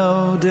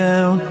bow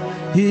down.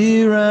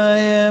 Here I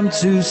am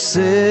to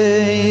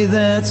say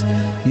that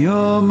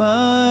you're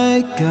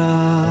my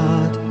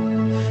God.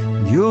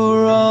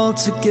 You're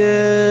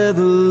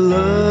altogether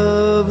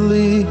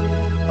lovely,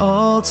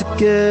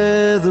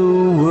 altogether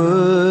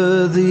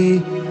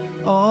worthy,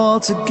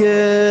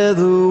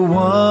 altogether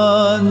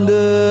wonderful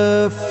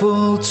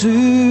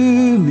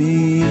to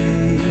me.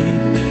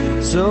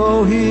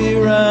 So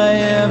here I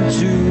am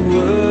to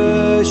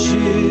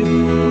worship,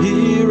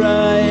 here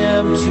I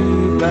am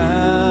to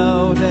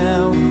bow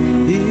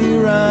down,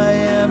 here I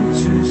am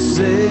to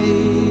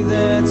say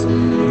that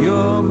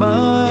you're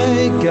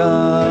my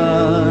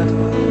God.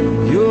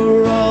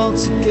 You're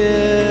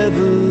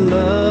altogether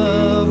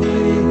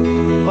lovely,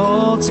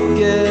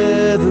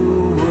 altogether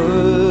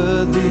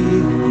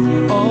worthy,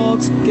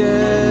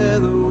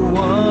 altogether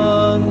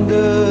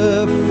wonderful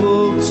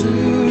to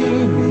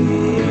me.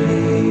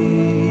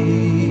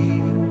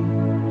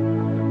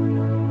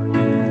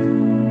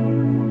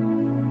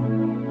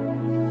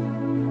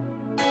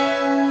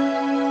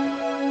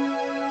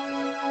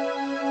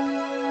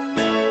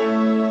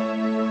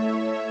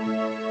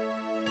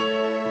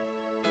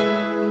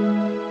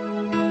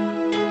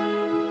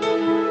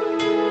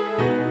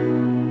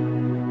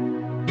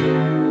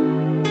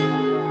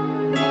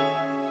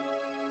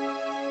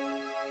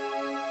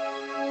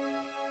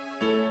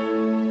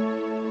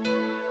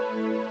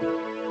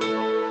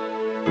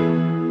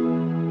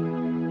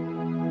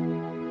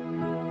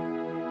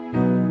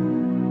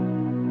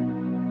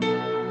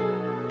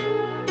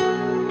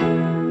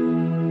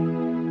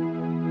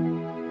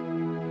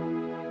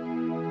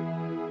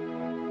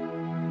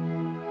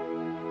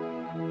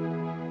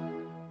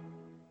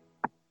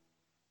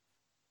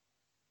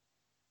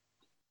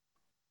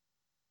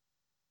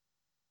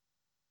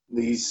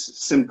 These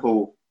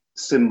simple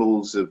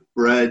symbols of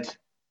bread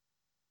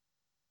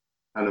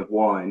and of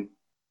wine,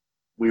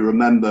 we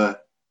remember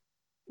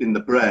in the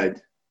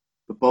bread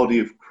the body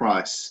of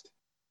Christ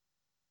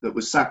that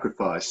was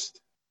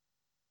sacrificed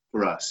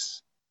for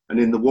us. And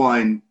in the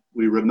wine,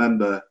 we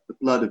remember the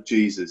blood of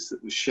Jesus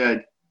that was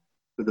shed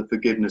for the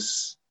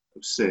forgiveness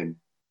of sin.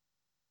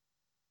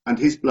 And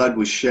his blood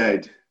was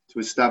shed to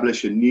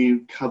establish a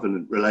new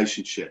covenant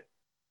relationship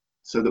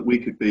so that we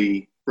could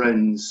be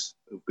friends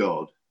of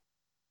God.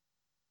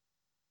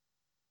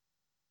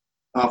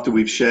 After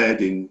we've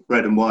shared in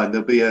bread and wine,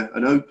 there'll be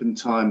an open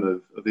time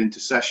of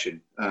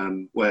intercession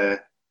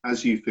where,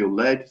 as you feel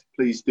led,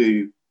 please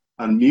do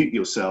unmute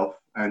yourself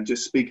and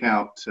just speak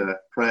out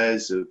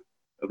prayers of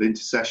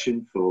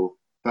intercession for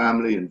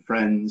family and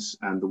friends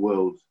and the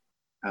world,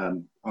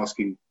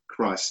 asking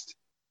Christ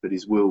that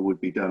his will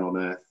would be done on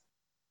earth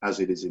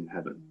as it is in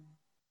heaven.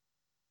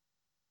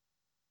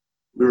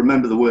 We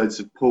remember the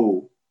words of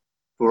Paul,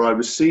 "For I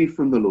received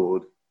from the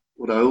Lord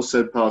what I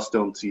also passed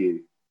on to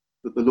you,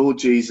 that the Lord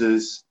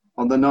Jesus,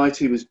 on the night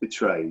he was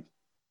betrayed,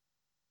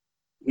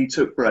 he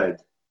took bread,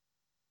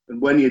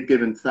 and when he had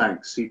given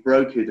thanks, he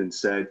broke it and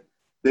said,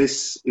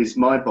 'This is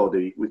my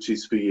body, which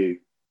is for you.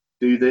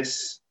 Do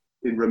this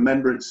in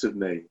remembrance of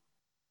me.'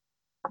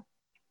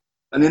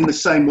 And in the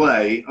same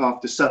way,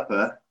 after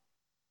supper,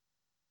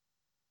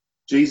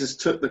 Jesus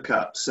took the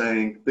cup,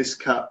 saying, 'This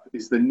cup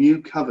is the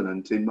new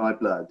covenant in my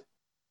blood.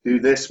 Do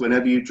this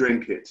whenever you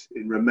drink it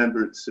in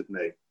remembrance of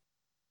me.'"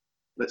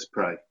 Let's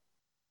pray.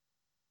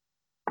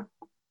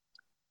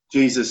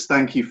 Jesus,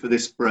 thank you for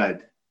this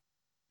bread,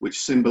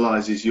 which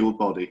symbolizes your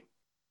body.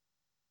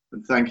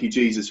 And thank you,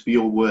 Jesus, for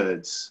your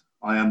words.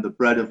 "I am the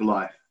bread of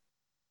life.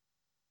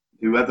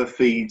 Whoever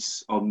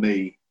feeds on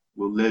me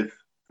will live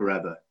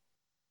forever."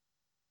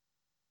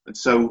 And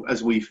so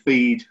as we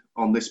feed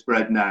on this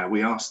bread now,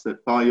 we ask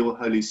that by your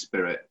Holy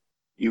Spirit,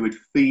 you would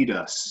feed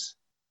us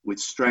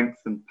with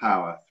strength and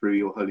power through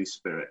your Holy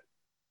Spirit.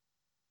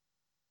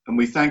 And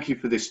we thank you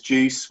for this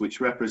juice, which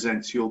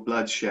represents your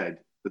blood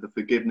shed for the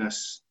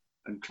forgiveness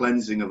and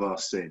cleansing of our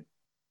sin.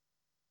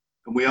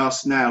 And we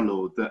ask now,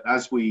 Lord, that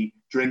as we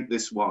drink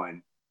this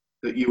wine,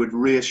 that you would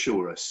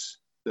reassure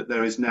us that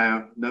there is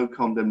now no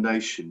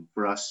condemnation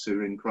for us who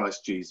are in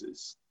Christ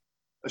Jesus.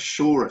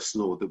 Assure us,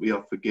 Lord, that we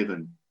are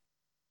forgiven.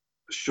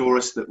 Assure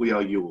us that we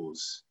are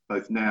yours,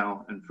 both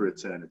now and for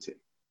eternity.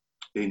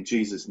 In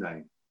Jesus'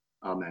 name,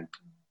 amen.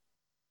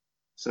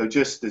 So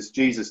just as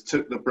Jesus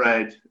took the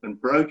bread and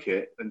broke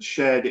it and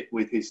shared it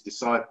with his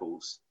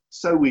disciples,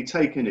 so we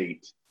take and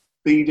eat,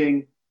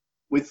 feeding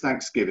with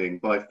thanksgiving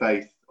by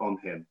faith on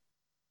him.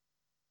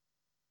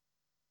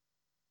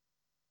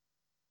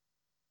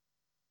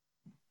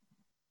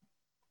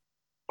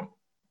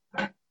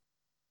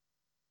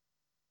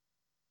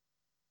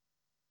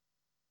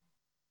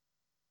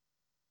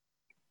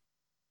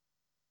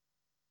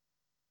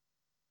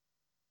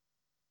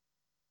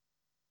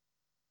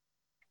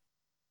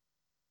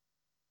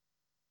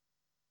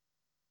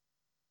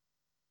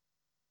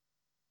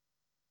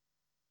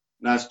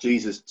 And as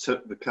Jesus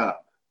took the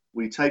cup,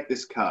 we take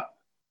this cup,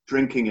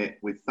 drinking it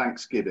with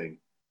thanksgiving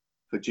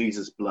for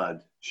Jesus'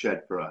 blood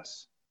shed for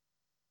us.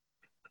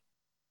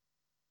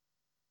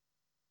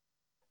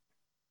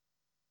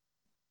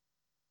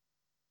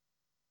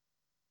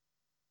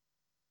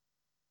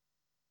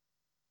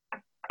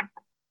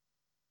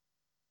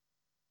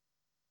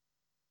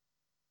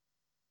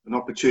 an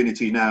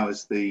opportunity now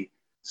as the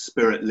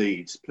Spirit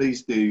leads.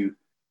 Please do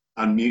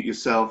unmute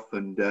yourself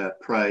and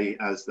pray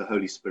as the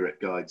Holy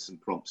Spirit guides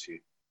and prompts you.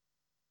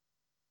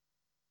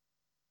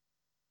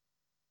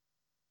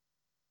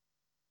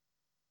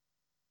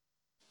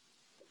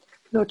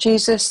 Lord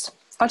Jesus,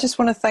 I just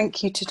want to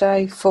thank you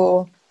today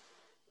for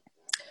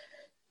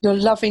your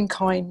loving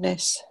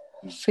kindness,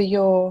 for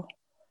your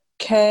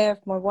care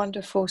of my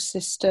wonderful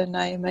sister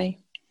Naomi,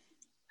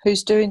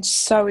 who's doing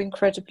so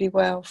incredibly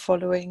well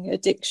following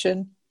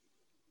addiction.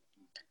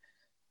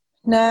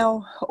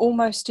 Now,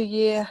 almost a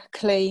year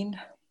clean,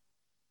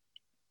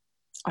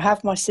 I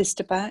have my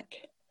sister back,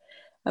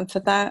 and for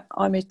that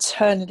I'm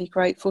eternally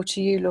grateful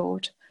to you,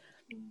 Lord.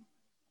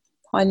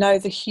 I know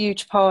the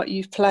huge part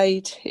you've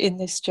played in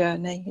this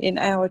journey, in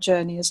our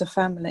journey as a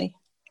family.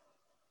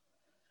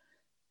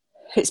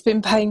 It's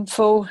been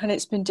painful and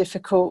it's been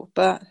difficult,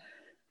 but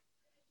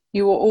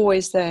you were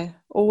always there,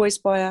 always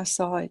by our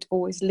side,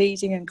 always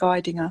leading and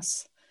guiding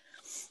us.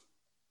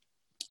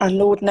 And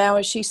Lord, now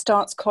as she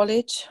starts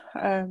college,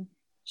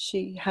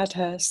 she had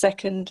her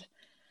second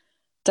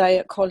day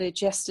at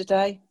college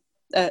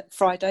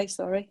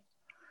Friday,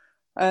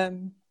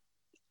 and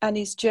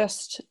is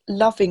just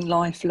loving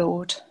life,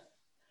 Lord.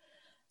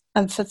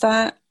 And for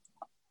that,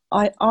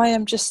 I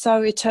am just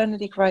so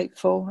eternally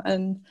grateful,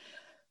 and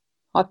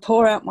I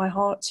pour out my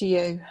heart to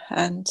you,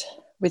 and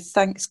with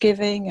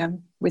thanksgiving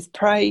and with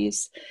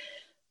praise,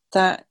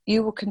 that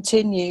you will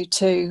continue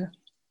to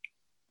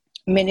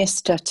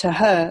minister to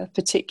her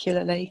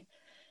particularly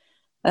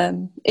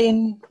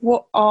in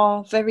what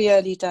are very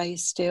early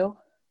days still.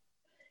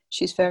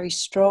 She's very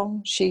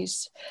strong.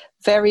 She's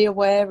very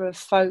aware of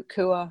folk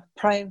who are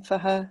praying for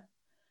her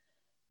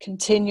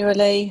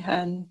continually,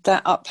 and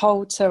that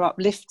upholds her,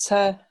 uplifts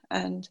her,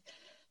 and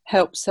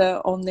helps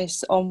her on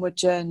this onward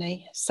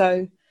journey.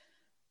 So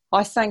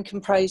I thank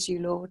and praise you,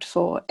 Lord,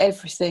 for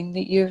everything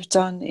that you have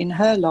done in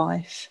her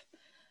life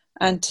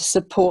and to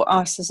support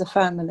us as a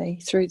family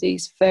through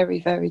these very,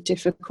 very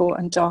difficult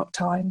and dark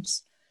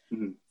times.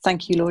 Mm-hmm.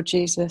 Thank you, Lord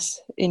Jesus.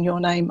 In your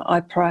name I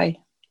pray.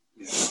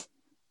 Yeah.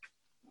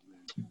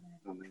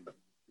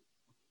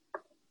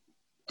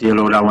 Dear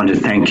Lord, I want to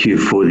thank you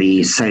for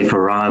the safe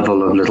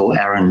arrival of little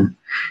Aaron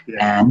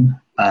Ann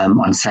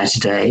on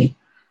Saturday,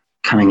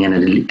 coming in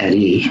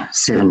at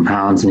 7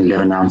 pounds and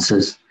 11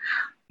 ounces.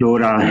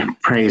 Lord, I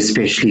pray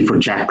especially for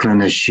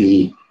Jacqueline as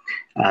she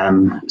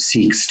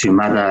seeks to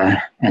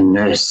mother and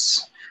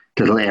nurse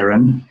little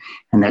Aaron,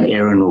 and that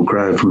Aaron will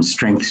grow from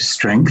strength to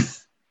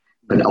strength.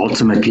 But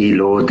ultimately,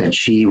 Lord, that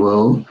she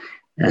will,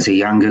 as a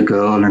younger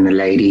girl and a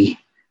lady,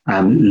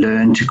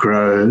 learn to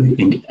grow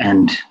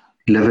and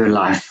live her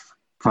life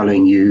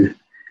following you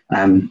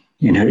in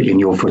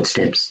your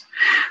footsteps.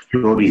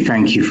 Lord, we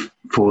thank you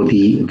for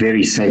the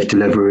very safe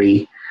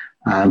delivery,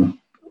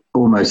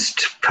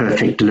 almost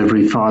perfect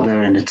delivery,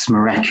 Father, and it's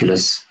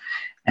miraculous,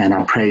 and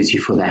I praise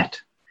you for that.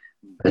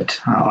 But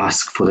I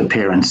ask for the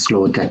parents,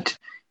 Lord, that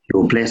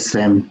you'll bless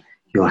them,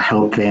 you'll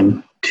help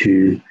them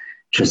to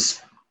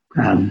just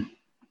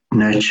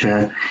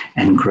nurture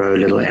and grow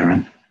little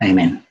Aaron.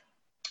 Amen.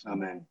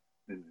 Amen.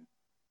 Amen.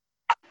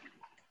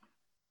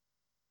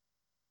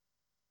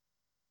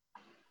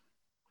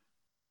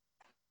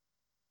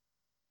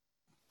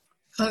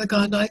 Father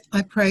God,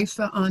 I pray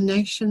for our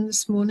nation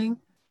this morning.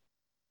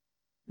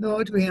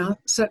 Lord, we are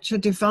such a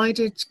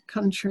divided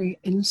country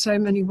in so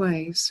many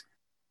ways.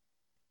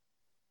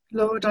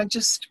 Lord, I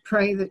just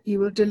pray that you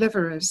will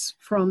deliver us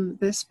from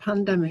this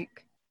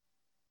pandemic.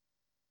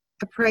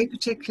 I pray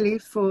particularly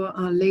for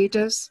our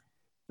leaders,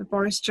 for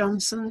Boris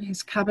Johnson,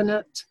 his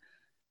cabinet,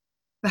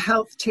 the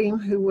health team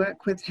who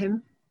work with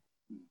him.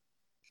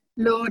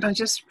 Lord, I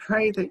just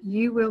pray that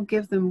you will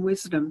give them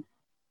wisdom.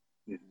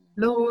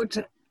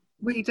 Lord,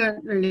 we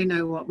don't really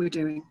know what we're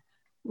doing.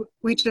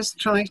 We just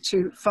try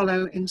to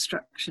follow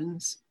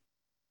instructions.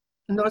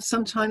 And Lord,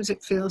 sometimes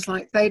it feels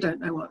like they don't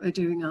know what they're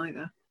doing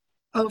either.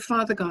 Oh,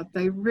 Father God,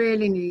 they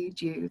really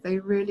need you. They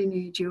really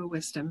need your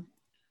wisdom.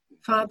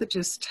 Father,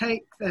 just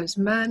take those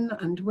men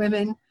and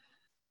women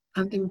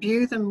and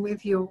imbue them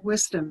with your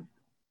wisdom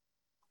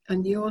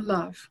and your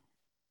love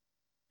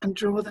and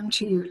draw them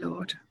to you,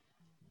 Lord.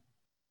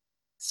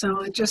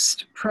 So I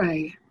just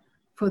pray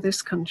for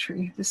this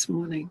country this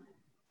morning.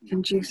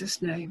 In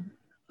Jesus' name,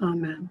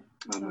 amen.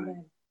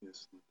 Amen.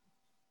 Yes.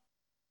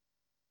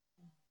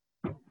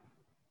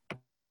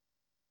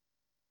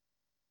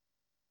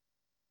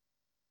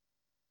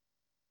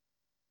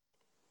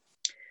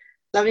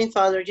 Loving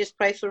Father, I just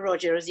pray for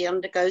Roger as he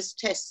undergoes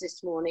tests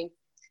this morning.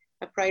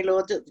 I pray,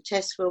 Lord, that the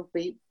test will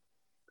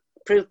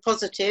prove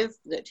positive,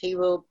 that he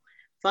will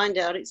find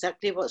out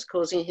exactly what's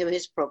causing him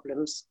his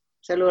problems.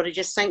 So, Lord, I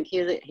just thank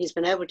you that he's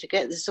been able to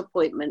get this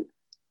appointment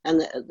and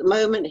that at the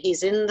moment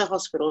he's in the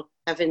hospital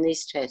having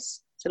these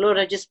tests. So, Lord,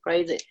 I just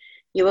pray that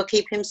you will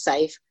keep him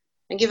safe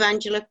and give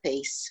Angela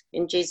peace.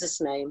 In Jesus'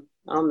 name,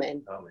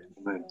 amen. Amen.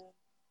 Amen.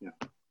 Yeah.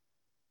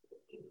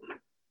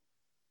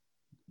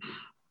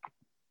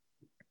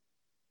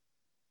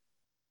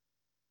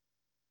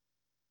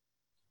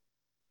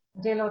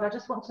 Dear Lord, I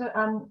just want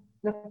to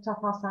lift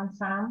up our son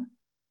Sam,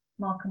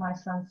 Mark and my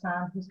son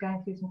Sam, who's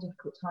going through some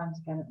difficult times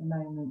again at the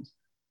moment,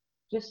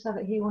 just so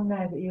that he will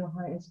know that you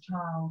are his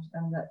child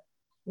and that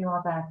you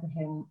are there for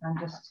him, and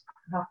just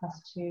help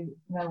us to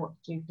know what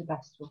to do for the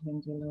best for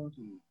him, dear Lord.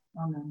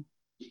 Amen.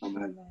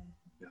 Amen.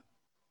 Yeah.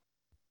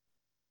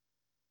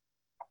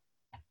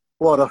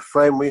 What a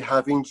friend we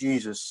have in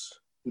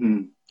Jesus. What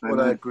Amen.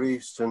 our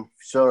griefs and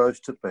sorrows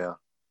to bear.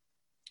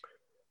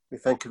 We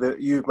thank you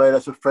that you've made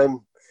us a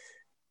friend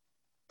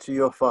to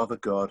your Father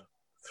God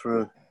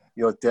through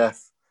your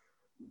death,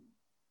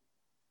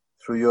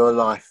 through your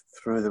life,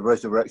 through the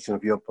resurrection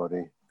of your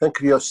body. Thank you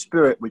for your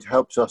Spirit, which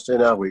helps us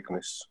in our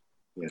weakness.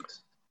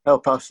 Yes.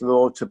 Help us,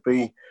 Lord, to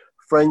be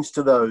friends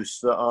to those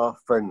that are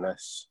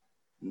friendless.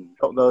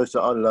 Help those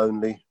that are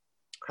lonely.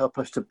 Help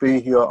us to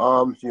be your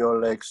arms, your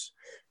legs,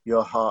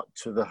 your heart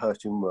to the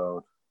hurting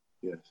world.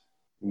 Yes.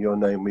 In your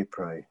name we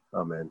pray.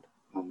 Amen.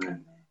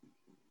 Amen.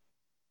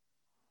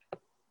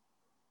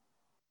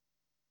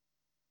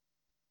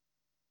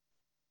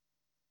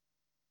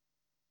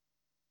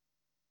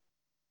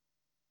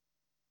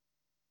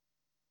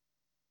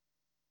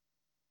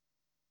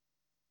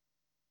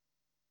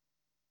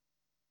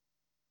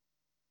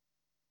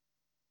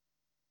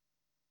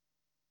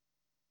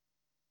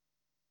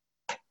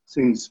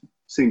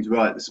 Seems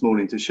right this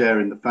morning to share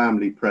in the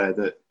family prayer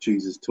that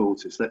Jesus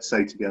taught us. Let's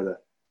say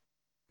together,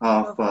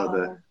 Our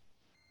Father,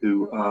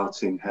 who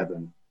art in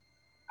heaven,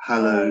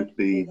 hallowed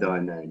be thy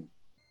name.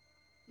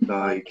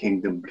 Thy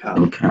kingdom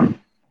come,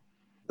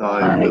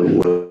 thy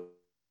will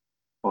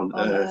on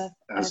earth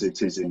as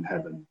it is in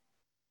heaven.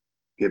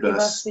 Give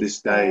us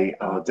this day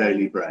our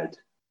daily bread,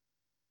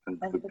 and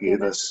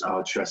forgive us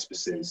our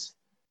trespasses,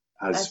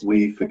 as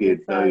we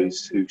forgive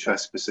those who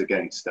trespass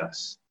against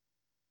us.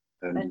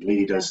 And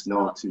lead us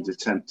not into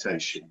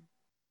temptation,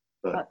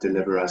 but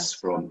deliver us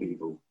from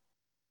evil.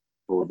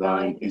 For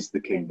thine is the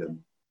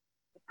kingdom,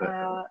 the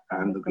power,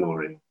 and the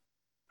glory,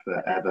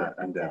 forever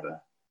and ever.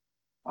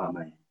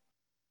 Amen.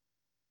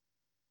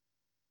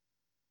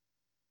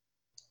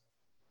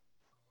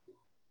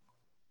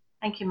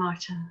 Thank you,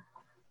 Martin.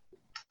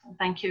 And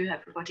thank you,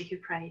 everybody who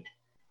prayed.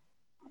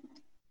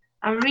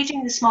 Our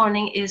reading this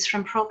morning is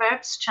from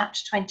Proverbs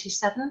chapter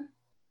 27,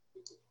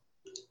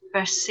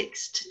 verse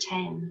 6 to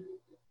 10.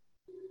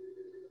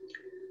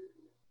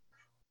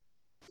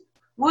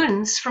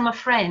 Wounds from a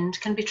friend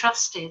can be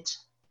trusted,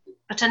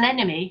 but an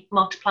enemy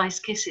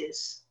multiplies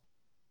kisses.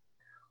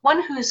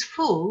 One who is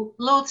full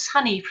loathes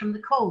honey from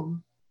the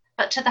comb,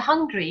 but to the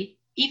hungry,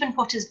 even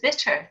what is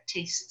bitter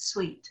tastes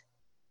sweet.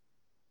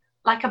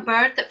 Like a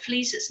bird that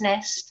flees its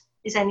nest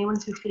is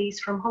anyone who flees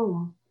from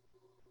home.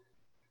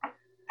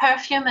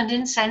 Perfume and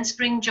incense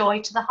bring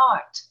joy to the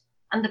heart,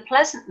 and the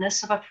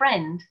pleasantness of a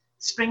friend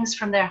springs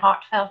from their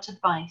heartfelt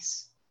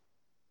advice.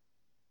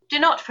 Do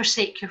not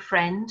forsake your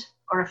friend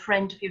or a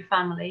friend of your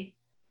family,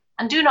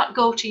 and do not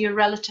go to your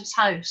relative's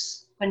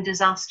house when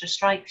disaster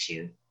strikes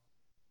you.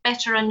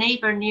 Better a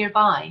neighbour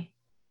nearby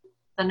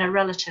than a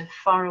relative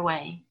far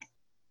away.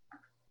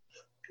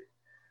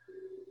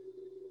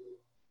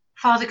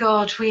 Father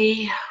God,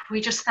 we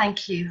just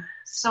thank you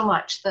so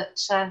much that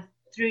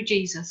through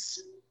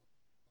Jesus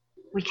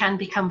we can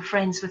become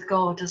friends with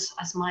God,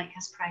 as Mike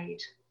has prayed.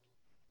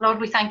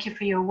 Lord, we thank you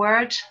for your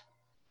word.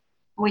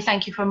 We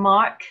thank you for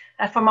Martin,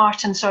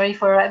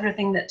 for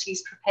everything that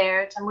he's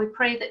prepared. And we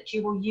pray that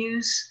you will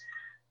use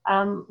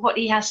what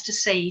he has to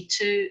say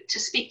to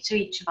speak to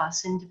each of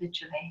us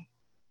individually.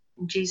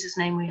 In Jesus'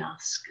 name we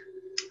ask.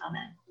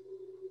 Amen.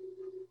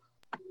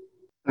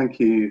 Thank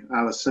you,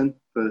 Alison,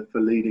 for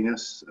leading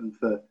us, and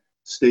for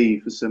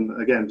Steve for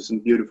some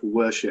beautiful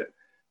worship.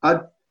 I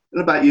don't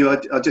know about you,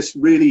 I just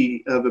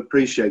really have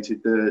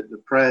appreciated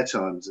the prayer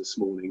times this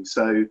morning.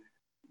 So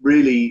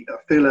really, I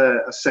feel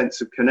a sense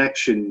of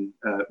connection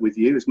with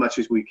you as much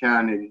as we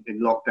can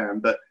in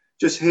lockdown, but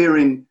just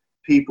hearing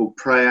people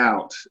pray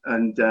out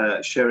and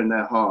sharing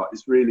their heart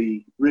is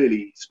really,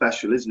 really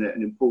special, isn't it?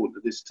 And important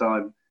at this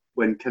time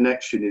when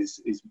connection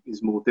is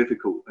more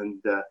difficult.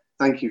 And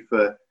thank you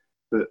for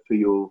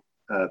your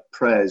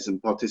prayers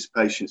and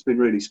participation. It's been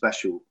really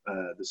special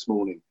this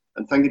morning.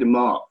 And thank you to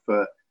Mark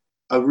for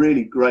a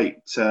really great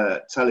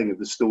telling of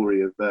the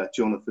story of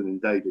Jonathan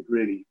and David.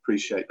 Really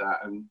appreciate that.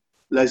 And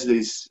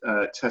Leslie's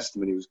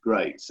testimony was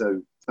great.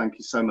 So thank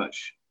you so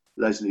much,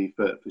 Leslie,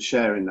 for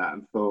sharing that,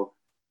 and for,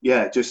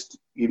 just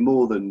you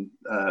more than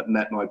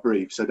met my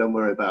brief. So don't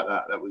worry about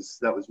that. That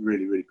was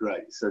really, really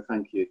great. So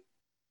thank you.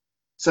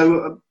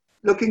 So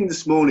looking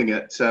this morning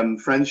at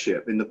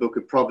friendship in the book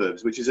of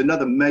Proverbs, which is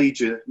another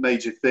major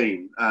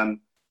theme.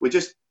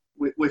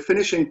 We're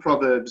finishing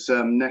Proverbs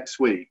next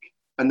week,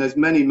 and there's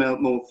many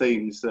more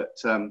themes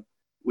that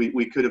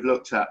we could have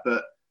looked at,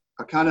 but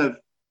I kind of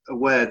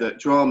aware that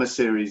drama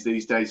series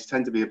these days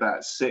tend to be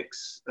about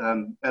 6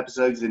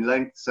 episodes in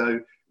length, so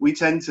we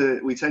tend to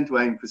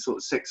aim for sort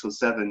of 6 or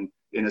 7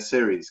 in a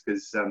series,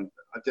 because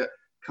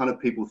kind of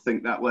people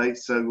think that way.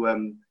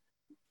 So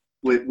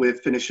we're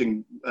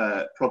finishing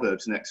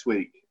Proverbs next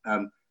week,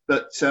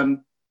 but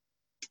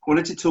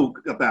wanted to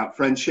talk about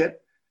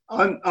friendship.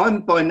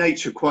 I'm by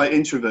nature quite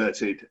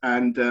introverted,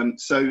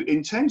 and so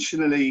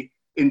intentionally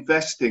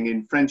investing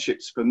in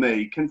friendships for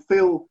me can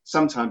feel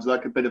sometimes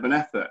like a bit of an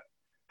effort.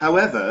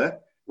 However,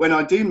 when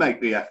I do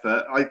make the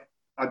effort,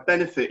 I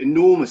benefit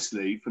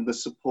enormously from the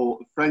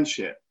support of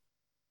friendship.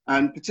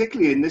 And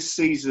particularly in this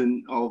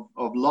season of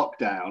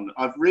lockdown,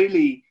 I've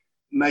really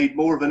made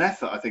more of an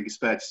effort, I think it's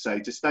fair to say,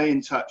 to stay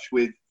in touch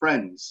with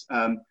friends.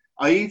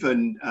 I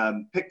even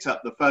picked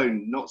up the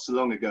phone not so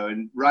long ago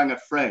and rang a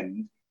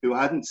friend who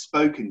I hadn't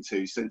spoken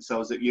to since I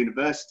was at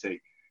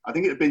university. I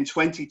think it had been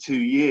 22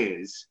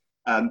 years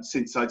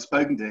since I'd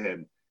spoken to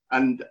him.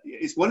 And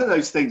it's one of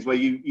those things where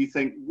you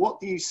think, what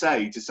do you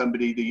say to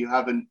somebody that you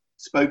haven't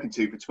spoken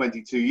to for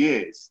 22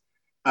 years?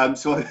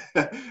 So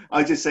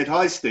I just said,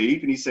 hi,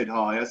 Steve. And he said,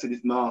 hi. I said,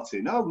 it's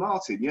Martin. Oh,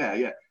 Martin.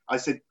 Yeah. I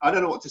said, I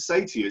don't know what to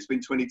say to you. It's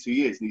been 22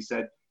 years. And he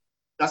said,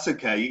 that's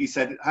okay. He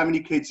said, how many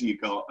kids have you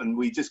got? And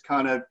we just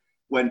kind of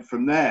went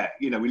from there.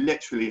 You know, we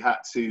literally had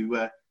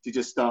to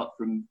just start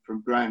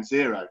from ground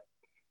zero.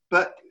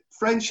 But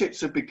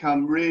friendships have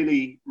become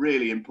really,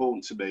 really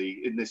important to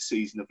me in this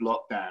season of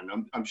lockdown.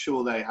 I'm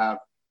sure they have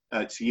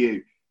to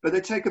you. But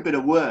they take a bit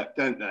of work,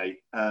 don't they?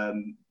 A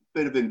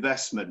bit of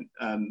investment,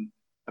 a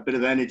bit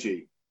of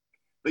energy.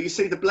 But you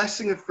see, the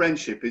blessing of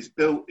friendship is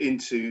built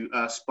into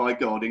us by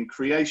God in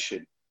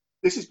creation.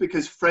 This is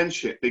because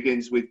friendship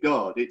begins with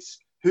God. It's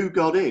who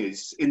God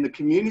is. In the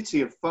community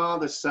of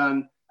Father,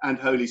 Son, and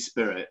Holy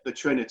Spirit, the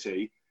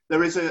Trinity,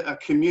 there is a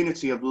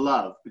community of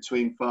love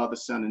between Father,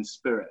 Son, and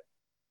Spirit.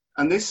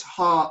 And this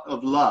heart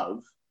of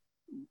love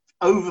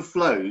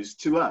overflows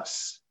to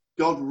us.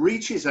 God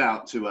reaches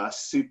out to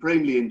us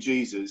supremely in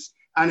Jesus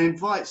and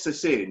invites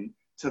us in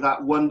to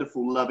that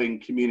wonderful, loving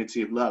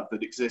community of love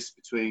that exists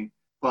between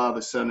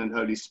Father, Son, and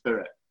Holy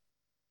Spirit.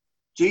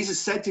 Jesus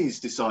said to his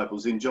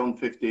disciples in John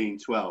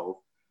 15:12,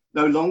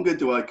 no longer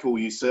do I call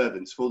you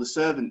servants, for the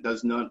servant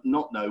does not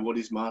know what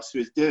his master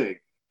is doing.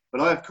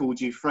 But I have called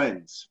you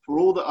friends, for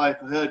all that I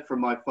have heard from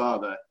my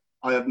Father,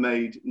 I have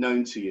made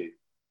known to you.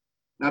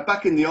 Now,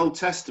 back in the Old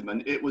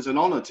Testament, it was an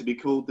honor to be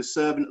called the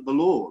servant of the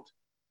Lord.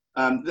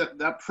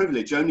 That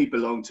privilege only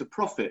belonged to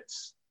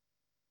prophets.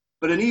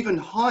 But an even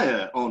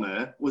higher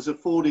honor was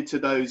afforded to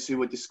those who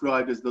were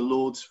described as the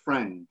Lord's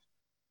friend.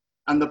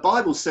 And the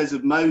Bible says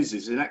of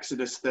Moses in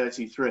Exodus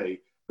 33,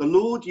 the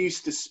Lord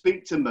used to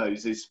speak to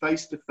Moses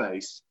face to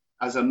face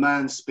as a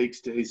man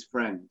speaks to his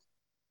friend.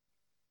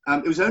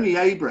 It was only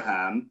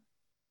Abraham,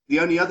 the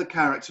only other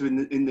character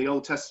in the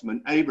Old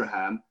Testament,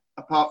 Abraham,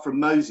 apart from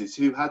Moses,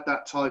 who had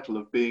that title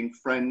of being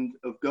friend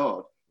of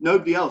God.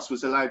 Nobody else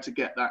was allowed to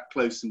get that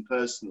close and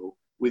personal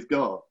with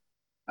God.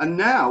 And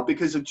now,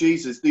 because of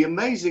Jesus, the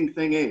amazing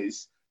thing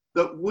is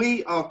that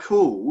we are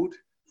called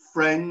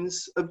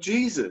friends of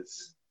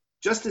Jesus.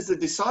 Just as the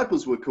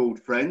disciples were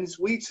called friends,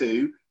 we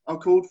too are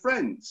called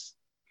friends.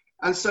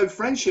 And so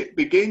friendship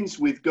begins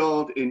with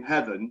God in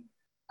heaven,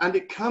 and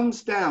it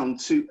comes down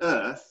to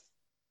earth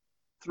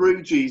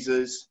through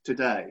Jesus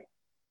today.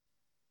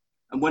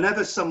 And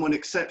whenever someone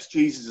accepts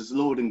Jesus as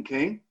Lord and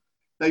King,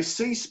 they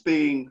cease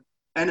being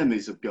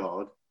enemies of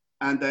God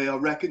and they are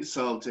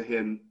reconciled to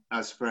him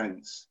as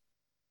friends.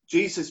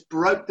 Jesus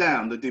broke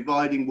down the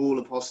dividing wall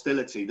of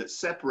hostility that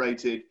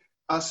separated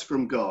us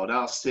from God,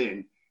 our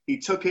sin. He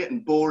took it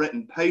and bore it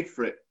and paid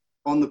for it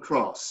on the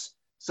cross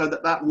so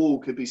that that wall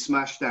could be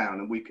smashed down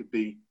and we could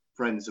be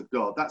friends of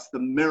God. That's the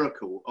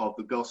miracle of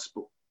the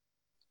gospel.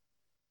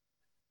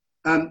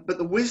 But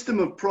the wisdom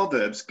of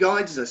Proverbs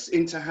guides us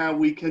into how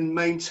we can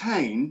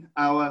maintain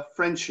our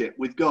friendship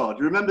with God.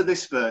 Remember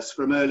this verse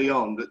from early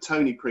on that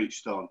Tony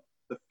preached on.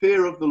 The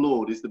fear of the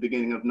Lord is the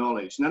beginning of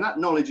knowledge. Now that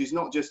knowledge is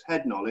not just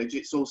head knowledge,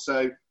 it's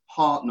also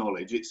heart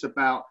knowledge. It's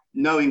about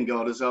knowing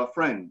God as our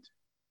friend.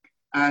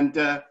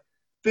 And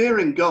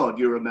fearing God,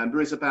 you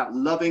remember, is about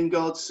loving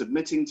God,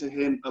 submitting to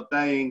him,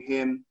 obeying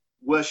him,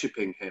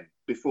 worshipping him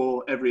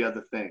before every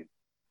other thing.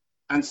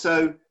 And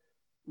so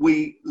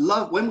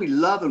when we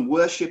love and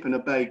worship and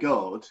obey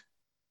God,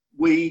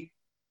 we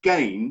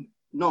gain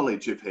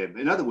knowledge of him.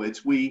 In other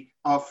words,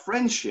 our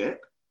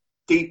friendship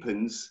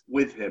deepens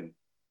with him.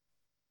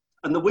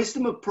 And the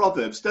wisdom of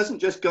Proverbs doesn't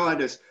just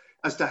guide us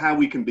as to how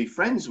we can be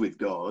friends with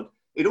God,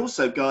 it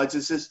also guides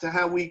us as to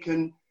how we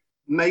can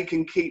make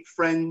and keep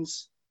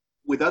friends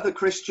with other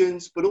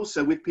Christians, but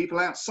also with people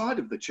outside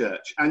of the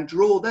church and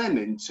draw them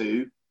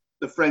into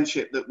the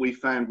friendship that we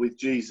found with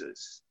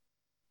Jesus.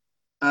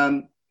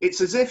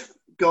 It's as if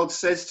God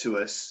says to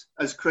us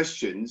as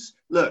Christians,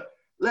 look,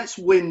 let's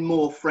win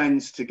more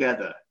friends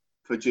together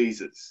for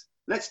Jesus.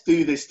 Let's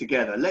do this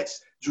together.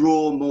 Let's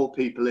draw more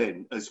people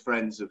in as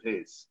friends of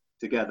his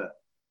together.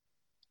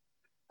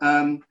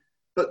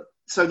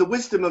 So the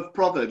wisdom of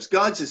Proverbs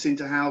guides us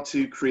into how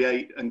to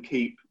create and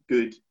keep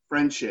good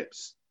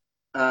friendships.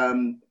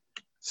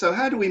 So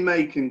how do we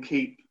make and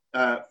keep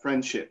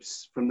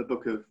friendships from the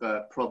book of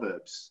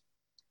Proverbs?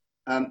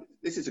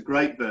 This is a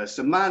great verse.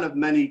 A man of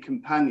many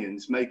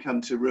companions may come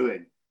to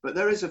ruin, but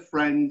there is a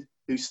friend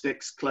who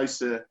sticks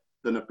closer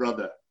than a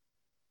brother.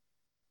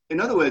 In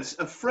other words,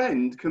 a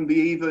friend can be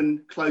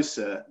even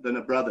closer than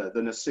a brother,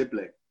 than a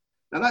sibling.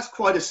 Now that's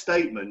quite a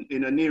statement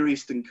in a Near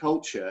Eastern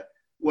culture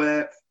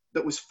where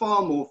that was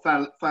far more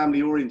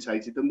family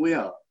orientated than we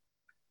are.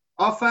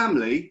 Our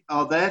family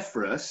are there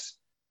for us,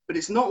 but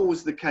it's not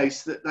always the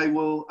case that they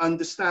will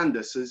understand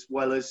us as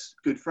well as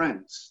good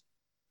friends.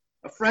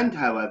 A friend,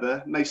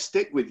 however, may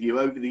stick with you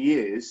over the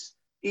years,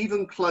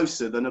 even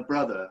closer than a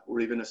brother or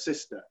even a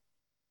sister.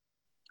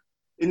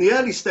 In the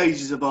early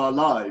stages of our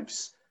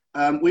lives,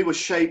 we were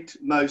shaped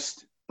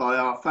most by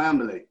our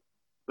family,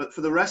 but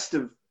for the rest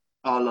of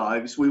our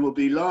lives, we will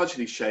be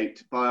largely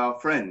shaped by our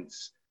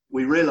friends.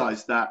 We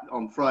realised that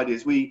on Friday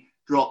as we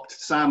dropped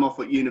Sam off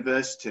at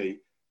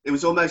university. It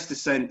was almost a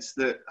sense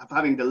that of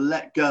having to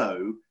let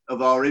go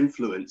of our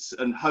influence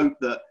and hope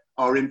that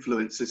our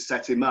influence has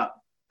set him up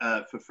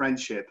for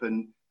friendship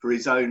and for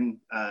his own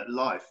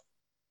life.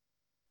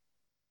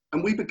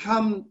 And we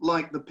become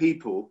like the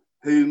people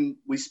whom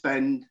we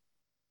spend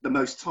the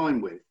most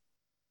time with.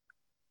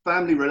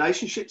 Family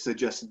relationships are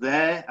just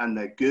there and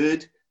they're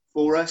good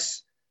for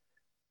us.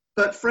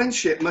 But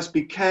friendship must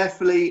be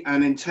carefully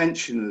and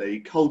intentionally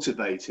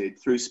cultivated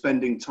through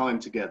spending time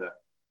together.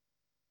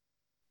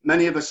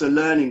 Many of us are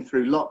learning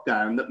through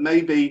lockdown that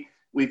maybe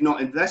we've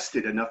not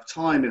invested enough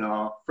time in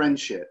our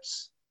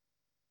friendships.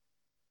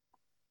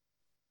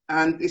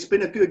 And it's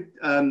been a good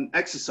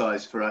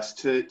exercise for us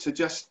to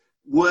just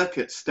work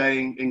at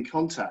staying in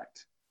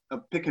contact,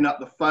 of picking up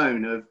the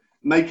phone, of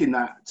making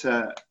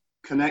that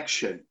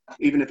connection,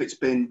 even if it's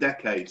been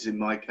decades in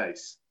my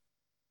case.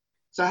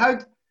 So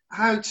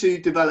how to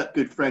develop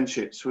good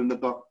friendships from the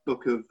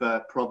book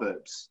of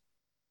Proverbs?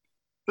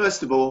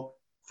 First of all,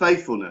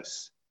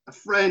 faithfulness. A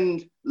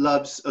friend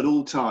loves at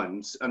all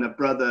times, and a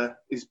brother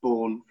is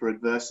born for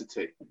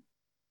adversity.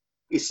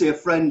 You see, a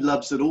friend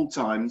loves at all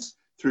times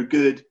through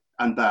good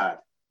and bad.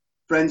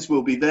 Friends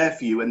will be there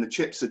for you when the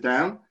chips are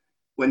down.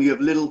 When you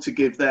have little to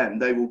give them,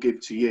 they will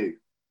give to you.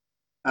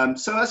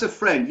 So as a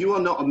friend, you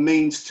are not a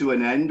means to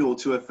an end or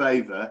to a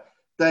favour.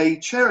 They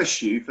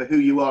cherish you for who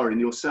you are in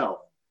yourself.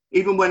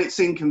 Even when it's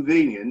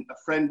inconvenient, a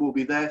friend will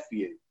be there for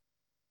you.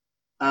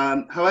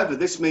 However,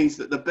 this means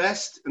that the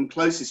best and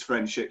closest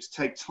friendships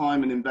take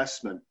time and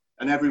investment,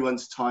 and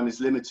everyone's time is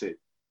limited.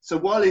 So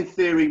while in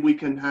theory we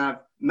can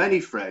have many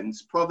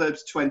friends,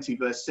 Proverbs 20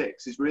 verse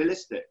 6 is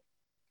realistic.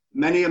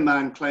 Many a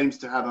man claims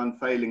to have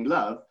unfailing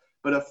love,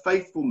 but a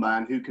faithful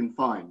man who can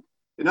find.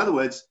 In other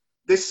words,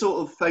 this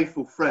sort of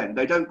faithful friend,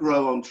 they don't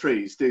grow on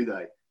trees, do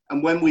they?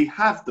 And when we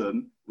have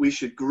them, we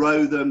should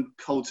grow them,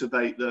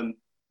 cultivate them,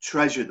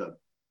 treasure them.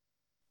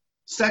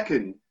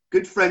 Second,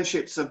 good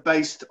friendships are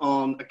based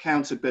on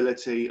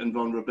accountability and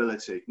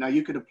vulnerability. Now,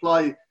 you could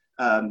apply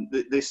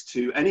this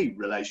to any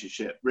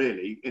relationship,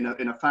 really, in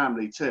a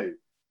family too.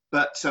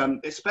 But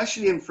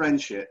especially in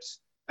friendships,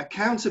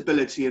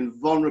 accountability and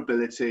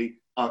vulnerability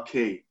are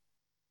key.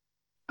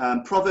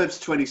 Proverbs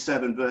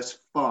 27 verse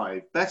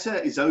 5, better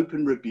is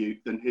open rebuke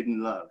than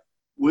hidden love.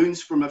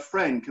 Wounds from a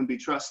friend can be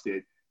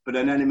trusted, but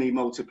an enemy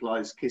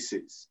multiplies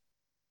kisses.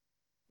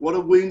 What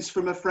are wounds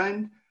from a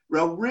friend?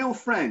 Well, real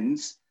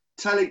friends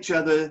tell each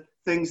other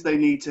things they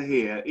need to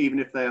hear, even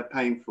if they are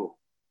painful.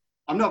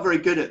 I'm not very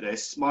good at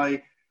this.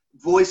 My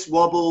voice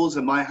wobbles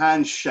and my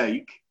hands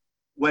shake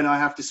when I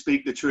have to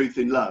speak the truth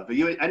in love. Are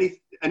you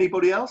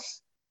anybody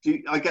else?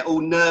 I get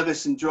all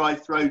nervous and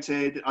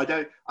dry-throated. I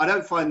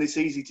don't find this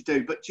easy to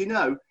do. But do you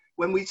know,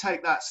 when we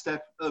take that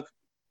step of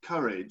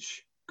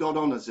courage, God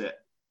honours it.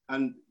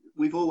 And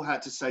we've all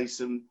had to say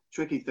some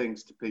tricky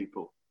things to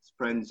people,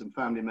 friends and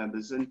family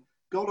members, and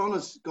God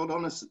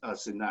honours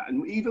us in that.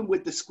 And even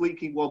with the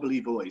squeaky, wobbly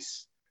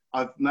voice,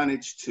 I've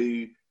managed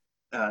to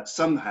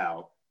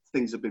somehow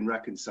things have been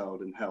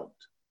reconciled and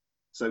helped.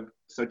 So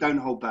don't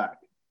hold back.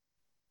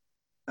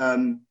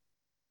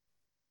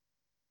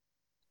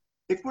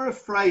 If we're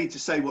afraid to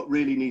say what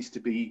really needs to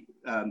be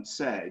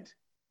said,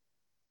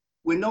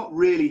 we're not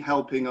really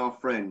helping our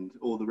friend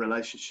or the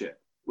relationship.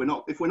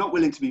 If we're not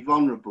willing to be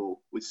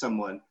vulnerable with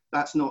someone,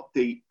 that's not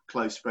deep,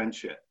 close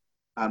friendship.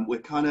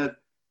 We're kind of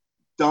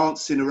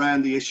dancing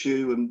around the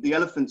issue, and the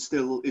elephant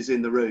still is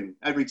in the room.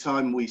 Every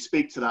time we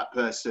speak to that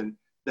person,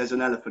 there's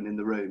an elephant in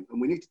the room,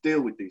 and we need to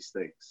deal with these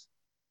things.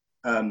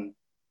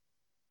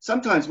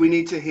 Sometimes we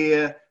need to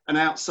hear an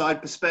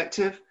outside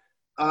perspective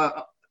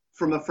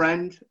from a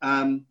friend.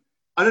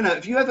 I don't know.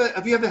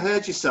 Have you ever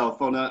heard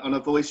yourself on a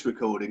voice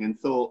recording and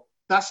thought,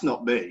 that's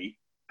not me,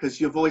 because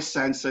your voice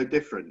sounds so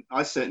different?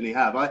 I certainly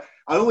have. I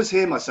always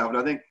hear myself and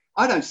I think,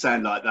 I don't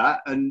sound like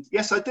that. And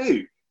yes, I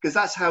do, because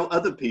that's how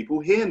other people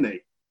hear me.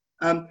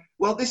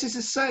 Well, this is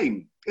the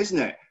same, isn't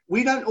it?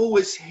 We don't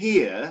always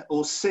hear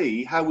or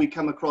see how we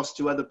come across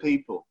to other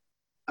people.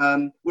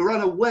 We're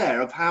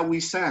unaware of how we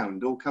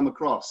sound or come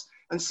across.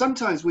 And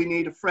sometimes we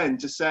need a friend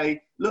to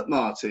say, look,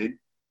 Martin,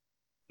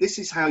 this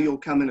is how you're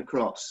coming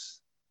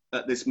across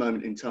at this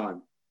moment in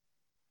time.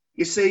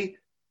 You see,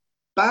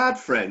 bad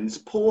friends,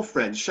 poor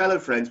friends, shallow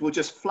friends will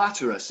just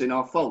flatter us in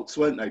our faults,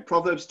 won't they?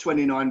 Proverbs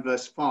 29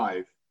 verse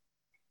 5.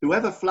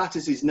 Whoever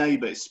flatters his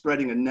neighbour is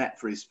spreading a net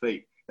for his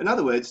feet. In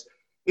other words,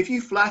 if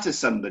you flatter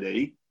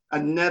somebody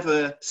and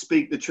never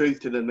speak the truth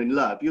to them in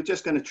love, you're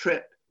just going to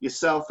trip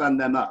yourself and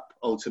them up,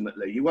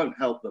 ultimately. You won't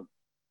help them.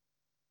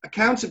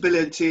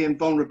 Accountability and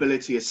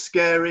vulnerability are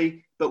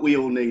scary, but we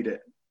all need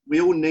it. We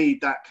all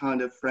need that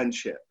kind of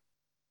friendship.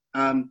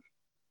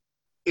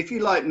 If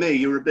you're like me,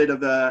 you're a bit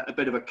of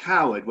a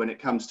coward when it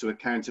comes to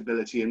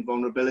accountability and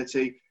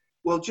vulnerability.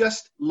 Well,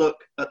 just look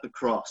at the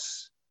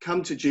cross.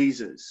 Come to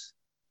Jesus.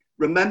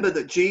 Remember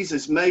that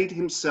Jesus made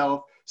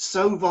himself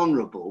so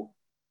vulnerable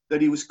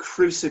that he was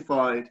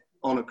crucified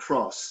on a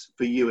cross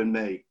for you and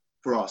me,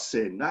 for our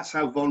sin. That's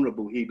how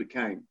vulnerable he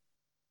became.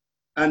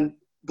 And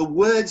the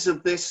words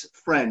of this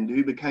friend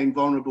who became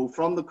vulnerable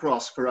from the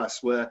cross for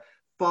us were,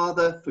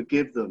 "Father,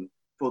 forgive them,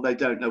 for they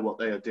don't know what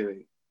they are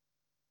doing."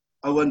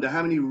 I wonder,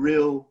 how many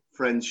real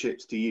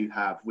friendships do you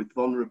have with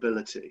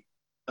vulnerability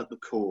at the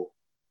core?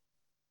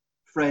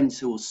 Friends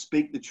who will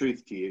speak the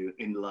truth to you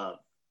in love.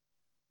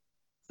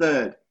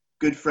 Third,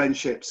 good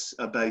friendships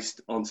are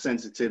based on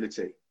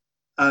sensitivity.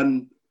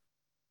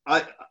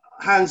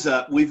 Hands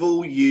up, we've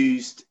all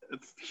used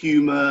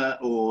humour,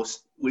 or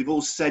we've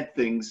all said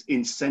things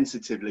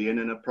insensitively and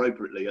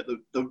inappropriately at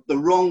the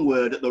wrong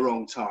word at the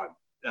wrong time.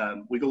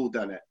 We've all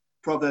done it.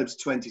 Proverbs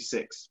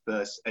 26,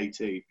 verse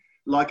 18.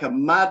 Like a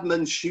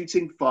madman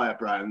shooting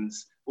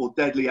firebrands or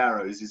deadly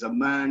arrows is a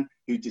man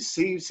who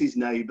deceives his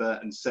neighbour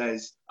and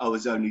says, "I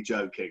was only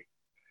joking."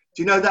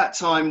 Do you know that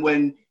time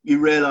when you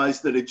realise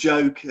that a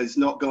joke has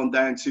not gone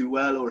down too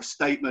well, or a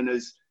statement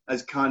has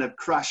kind of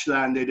crash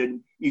landed,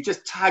 and you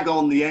just tag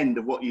on the end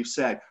of what you've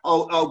said?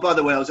 Oh, by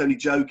the way, I was only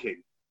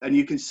joking. And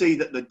you can see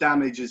that the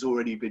damage has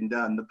already been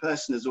done. The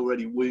person is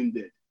already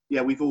wounded.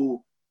 Yeah, we've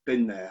all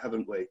been there,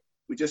 haven't we?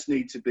 We just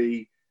need to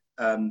be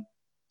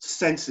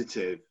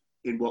sensitive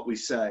in what we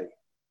say.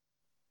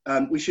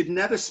 We should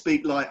never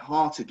speak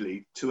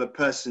lightheartedly to a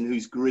person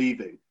who's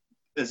grieving,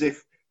 as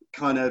if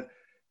kind of,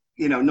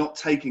 not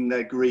taking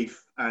their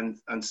grief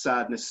and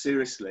sadness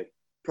seriously.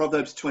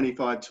 Proverbs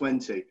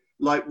 25:20,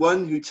 like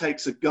one who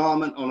takes a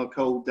garment on a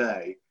cold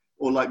day,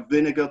 or like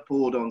vinegar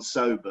poured on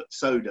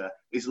soda,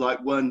 is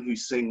like one who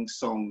sings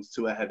songs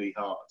to a heavy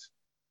heart.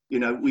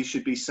 We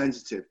should be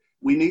sensitive.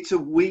 We need to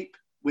weep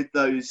with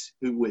those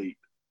who weep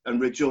and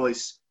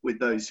rejoice with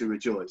those who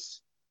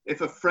rejoice.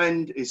 If a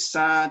friend is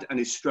sad and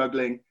is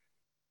struggling,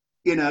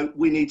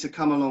 we need to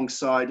come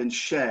alongside and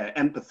share,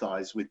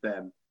 empathize with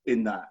them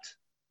in that.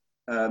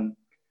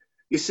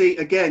 You see,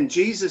 again,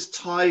 Jesus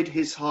tied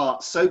his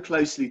heart so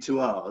closely to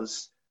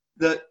ours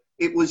that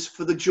it was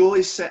for the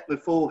joy set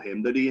before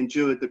him that he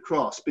endured the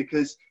cross,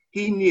 because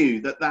he knew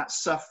that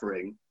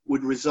suffering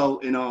would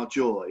result in our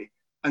joy.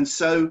 And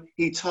so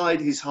he tied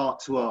his heart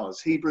to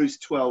ours. Hebrews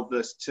 12,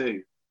 verse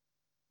 2.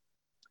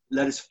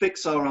 Let us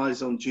fix our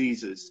eyes on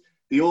Jesus,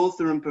 the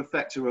author and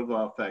perfecter of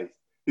our faith,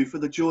 who for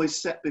the joy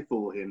set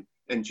before him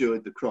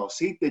endured the cross.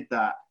 He did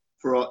that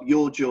for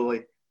your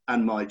joy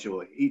and my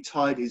joy. He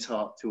tied his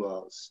heart to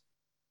ours.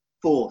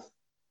 Fourth,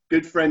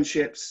 good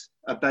friendships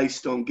are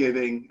based on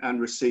giving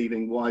and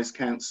receiving wise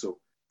counsel.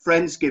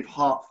 Friends give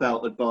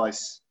heartfelt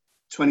advice.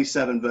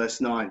 27 verse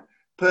 9.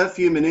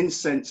 Perfume and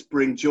incense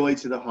bring joy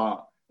to the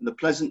heart, and the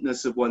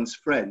pleasantness of one's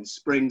friend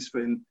springs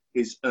from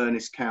his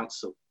earnest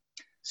counsel.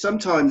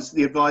 Sometimes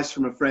the advice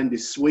from a friend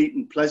is sweet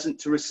and pleasant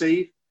to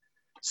receive.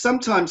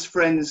 Sometimes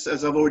friends,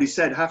 as I've already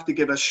said, have to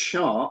give us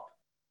sharp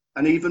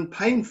and even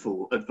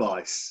painful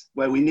advice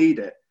where we need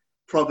it.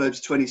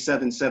 Proverbs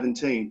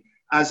 27:17.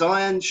 As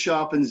iron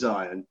sharpens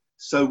iron,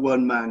 so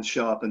one man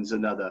sharpens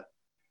another.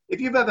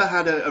 If you've ever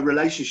had a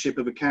relationship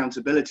of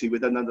accountability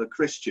with another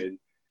Christian,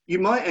 you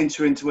might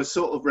enter into a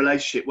sort of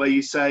relationship where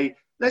you say,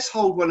 let's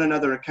hold one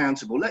another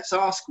accountable. Let's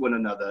ask one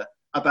another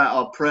about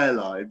our prayer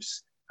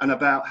lives and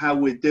about how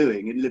we're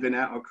doing in living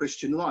out our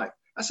Christian life.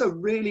 That's a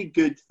really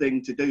good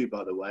thing to do,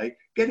 by the way.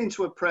 Get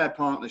into a prayer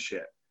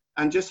partnership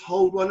and just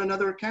hold one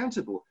another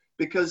accountable,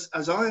 because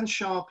as iron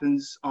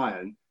sharpens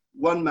iron,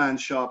 one man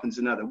sharpens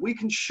another. We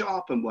can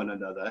sharpen one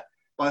another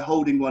by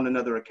holding one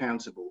another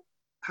accountable.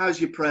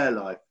 How's your prayer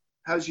life?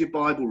 How's your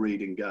Bible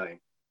reading going?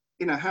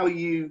 How are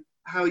you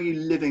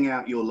living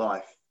out your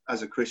life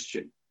as a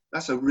Christian?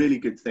 That's a really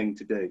good thing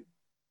to do.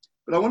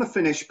 But I want to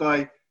finish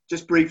by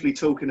just briefly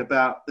talking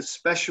about the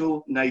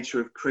special nature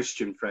of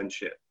Christian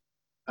friendship.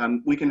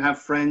 We can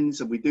have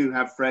friends, and we do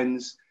have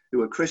friends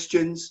who are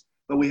Christians,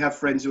 but we have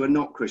friends who are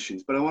not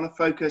Christians. But I want to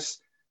focus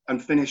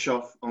and finish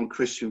off on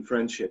Christian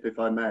friendship, if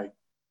I may.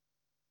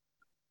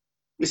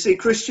 You see,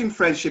 Christian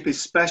friendship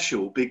is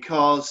special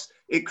because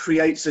it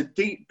creates a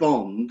deep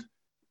bond,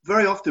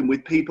 very often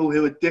with people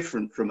who are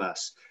different from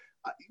us.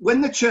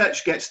 When the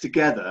church gets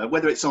together,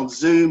 whether it's on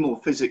Zoom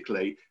or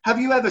physically, have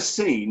you ever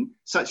seen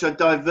such a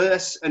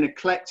diverse and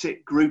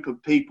eclectic group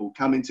of people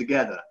coming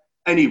together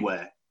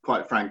anywhere,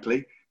 quite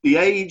frankly? The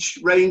age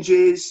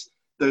ranges,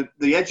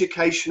 the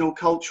educational,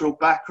 cultural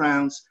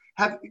backgrounds.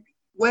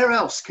 Where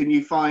else can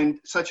you find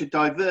such a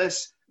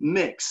diverse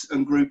mix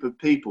and group of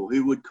people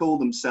who would call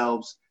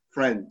themselves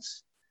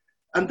friends?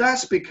 And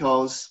that's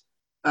because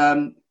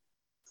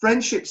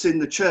friendships in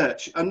the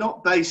church are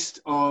not based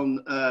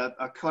on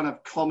a kind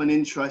of common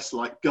interest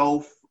like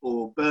golf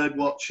or bird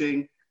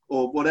watching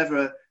or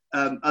whatever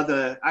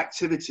other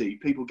activity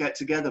people get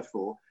together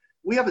for.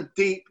 We have a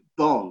deep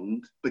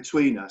bond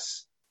between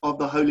us of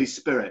the Holy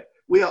Spirit.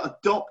 We are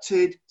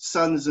adopted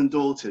sons and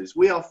daughters.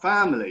 We are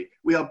family.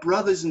 We are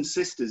brothers and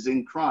sisters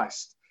in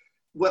Christ.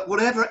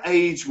 Whatever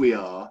age we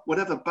are,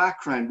 whatever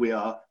background we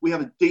are, we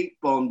have a deep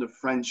bond of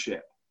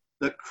friendship.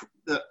 But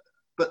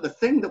the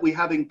thing that we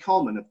have in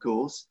common, of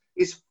course,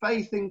 is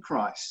faith in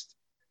Christ.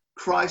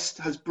 Christ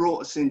has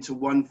brought us into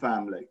one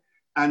family,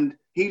 and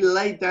he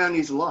laid down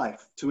his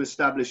life to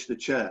establish the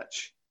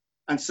church.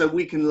 And so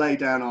we can lay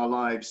down our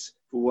lives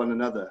for one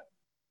another.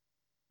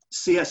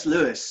 C.S.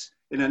 Lewis,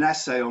 in an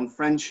essay on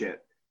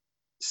friendship,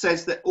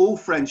 says that all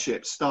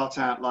friendships start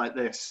out like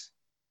this.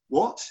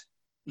 What?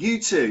 You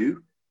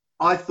two?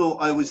 I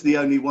thought I was the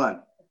only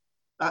one.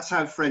 That's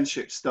how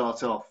friendships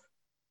start off.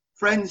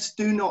 Friends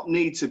do not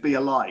need to be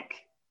alike.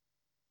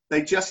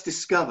 They just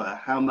discover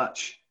how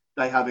much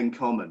they have in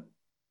common.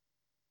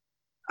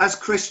 As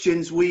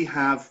Christians, we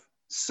have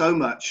so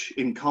much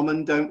in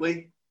common, don't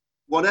we?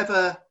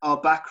 Whatever our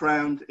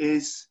background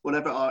is,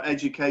 whatever our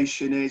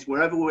education is,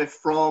 wherever we're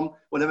from,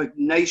 whatever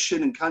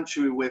nation and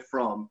country we're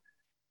from,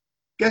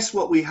 guess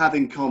what we have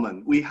in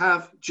common? We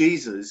have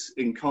Jesus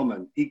in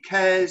common. He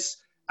cares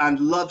and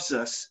loves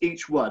us,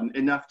 each one,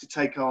 enough to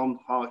take on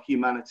our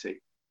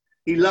humanity.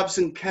 He loves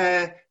and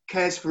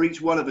cares for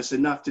each one of us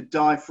enough to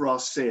die for our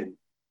sin.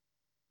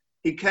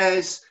 He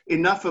cares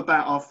enough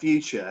about our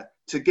future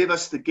to give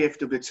us the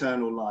gift of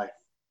eternal life.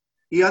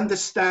 He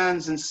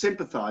understands and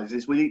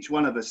sympathizes with each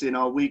one of us in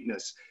our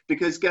weakness,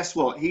 because guess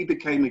what? He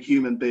became a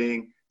human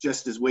being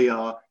just as we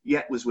are,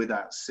 yet was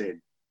without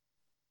sin.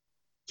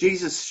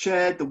 Jesus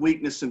shared the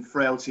weakness and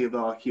frailty of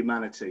our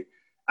humanity.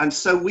 And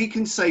so we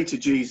can say to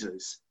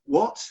Jesus,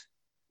 what?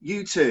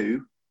 You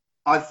too?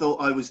 I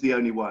thought I was the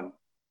only one.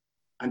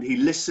 And he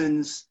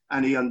listens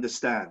and he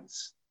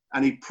understands.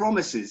 And he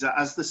promises that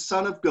as the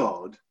Son of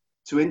God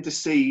to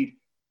intercede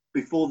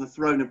before the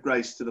throne of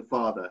grace to the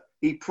Father,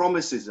 he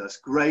promises us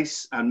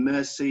grace and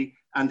mercy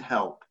and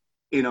help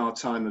in our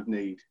time of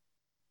need.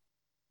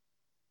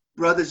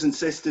 Brothers and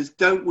sisters,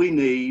 don't we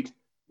need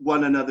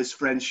one another's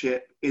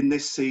friendship in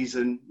this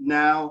season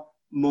now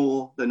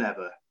more than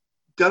ever?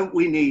 Don't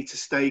we need to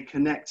stay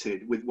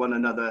connected with one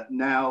another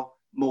now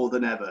more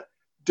than ever?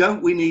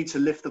 Don't we need to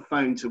lift the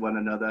phone to one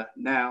another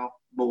now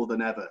more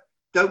than ever?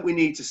 Don't we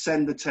need to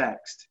send the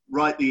text,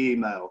 write the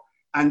email,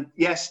 and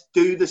yes,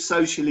 do the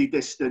socially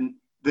distant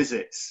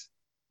visits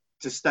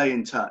to stay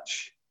in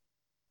touch?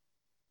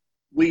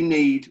 We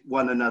need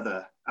one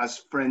another as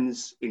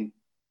friends in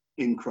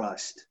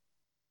Christ.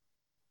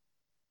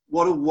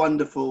 What a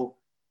wonderful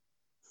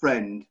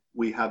friend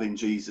we have in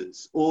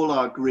Jesus. All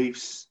our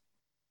griefs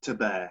to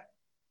bear.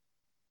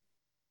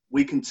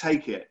 We can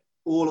take it,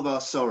 all of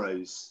our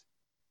sorrows,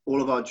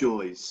 all of our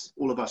joys,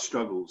 all of our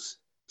struggles,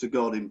 to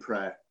God in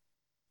prayer.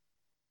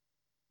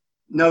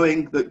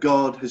 Knowing that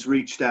God has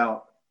reached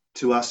out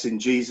to us in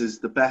Jesus,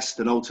 the best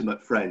and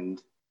ultimate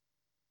friend,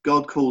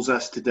 God calls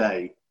us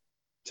today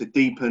to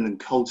deepen and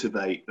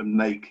cultivate and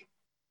make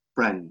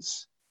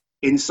friends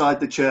inside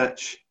the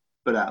church,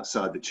 but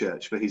outside the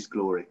church for his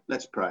glory.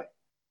 Let's pray.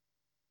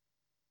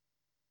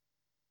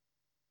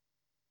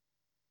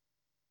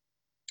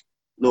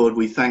 Lord,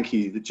 we thank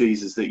you that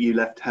Jesus, that you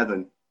left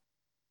heaven.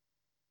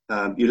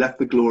 You left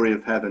the glory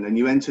of heaven and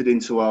you entered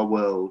into our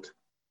world,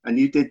 and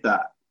you did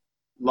that,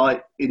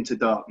 light into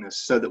darkness,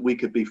 so that we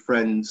could be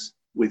friends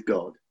with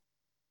God.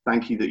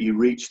 Thank you that you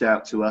reached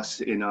out to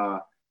us in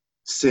our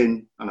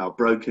sin and our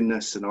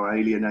brokenness and our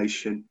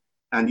alienation,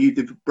 and you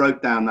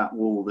broke down that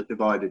wall that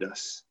divided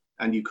us,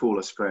 and you call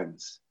us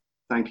friends.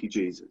 Thank you,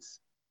 Jesus.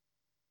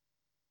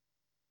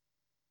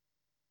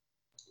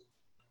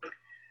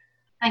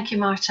 Thank you,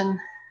 Martin.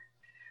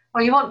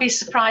 Well, you won't be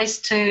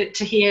surprised to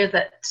hear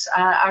that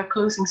our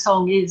closing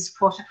song is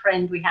What a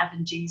Friend We Have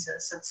in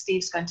Jesus, and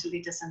Steve's going to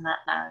lead us in that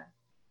now.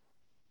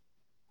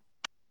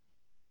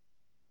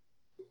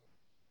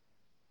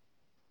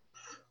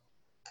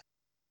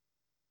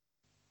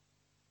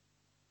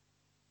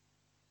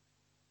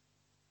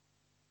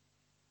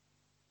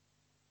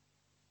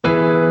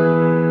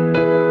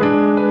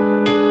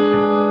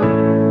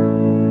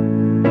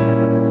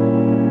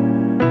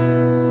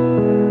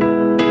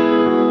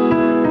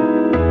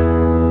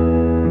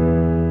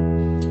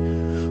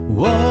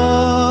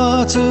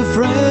 What a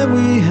friend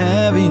we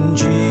have in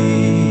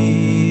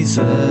Jesus,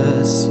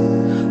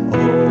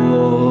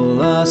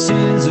 all our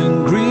sins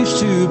and griefs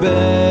to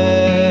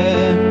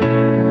bear.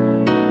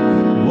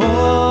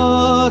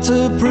 What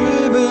a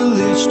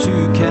privilege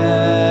to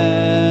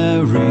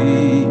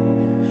carry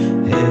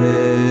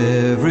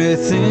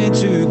everything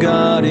to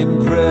God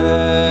in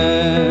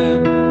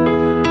prayer.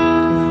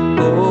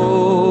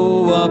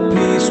 Oh, what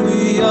peace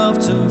we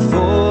often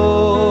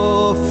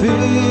forfeit.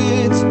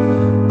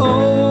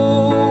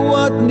 Oh,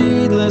 what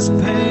needless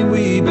pain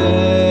we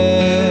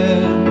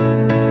bear.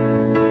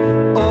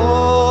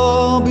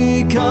 All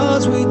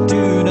because we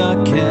do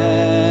not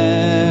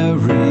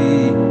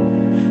carry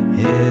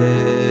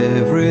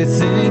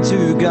everything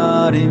to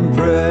God in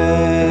prayer.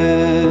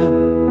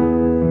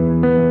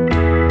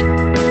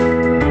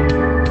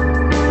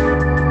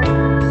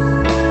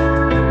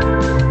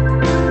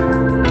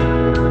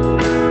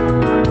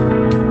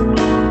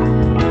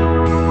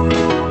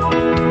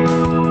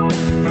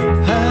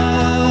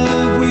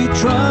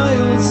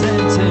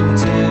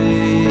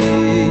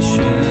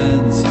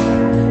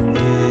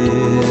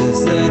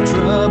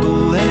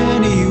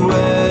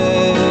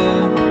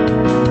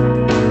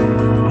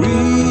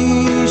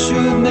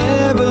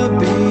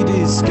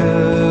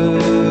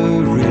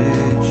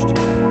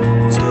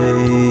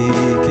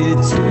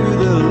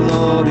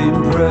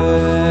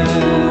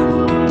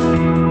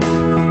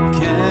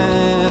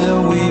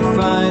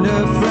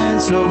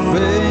 so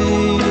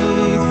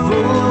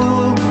faithful,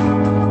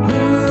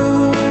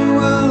 who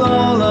will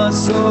all our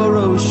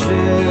sorrows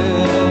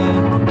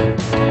share.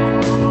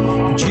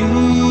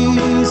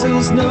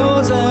 Jesus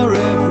knows our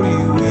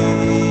every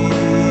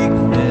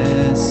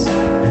weakness.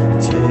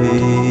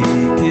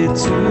 Take it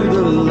to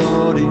the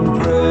Lord in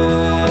prayer.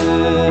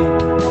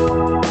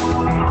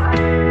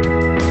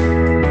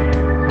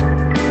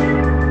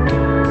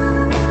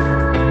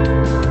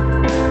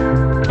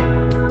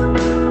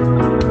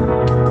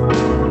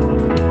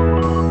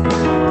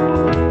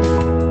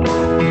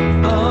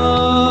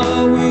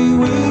 Are we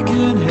weak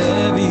and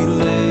heavy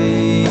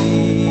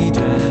laden,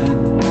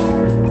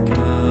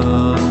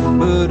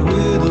 cumbered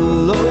with a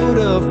load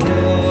of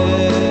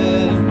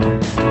care?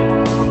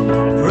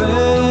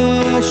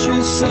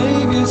 Precious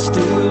Savior,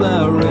 still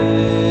our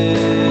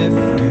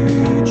refuge.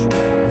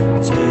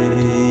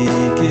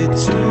 Take it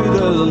to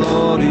the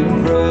Lord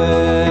in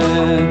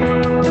prayer.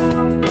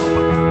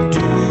 Do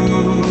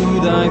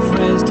thy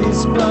friends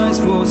despise,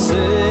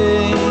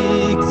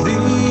 forsake thee?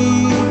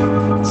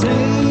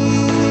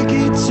 Take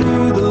it to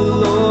the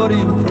Lord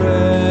in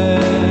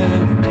prayer.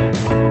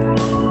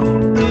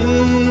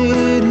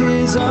 In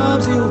his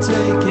arms he'll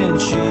take and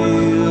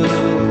shield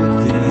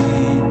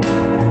thee.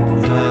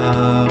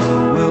 Thou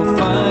wilt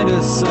find a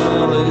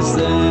solace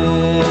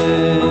there.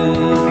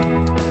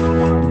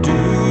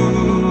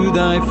 Do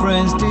thy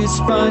friends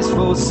despise,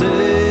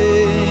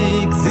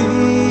 forsake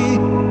thee?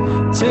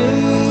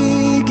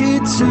 Take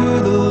it to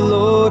the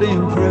Lord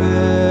in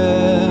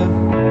prayer.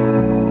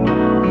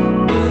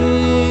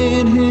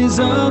 In his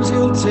arms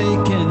he'll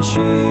take and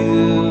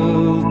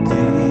shield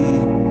thee.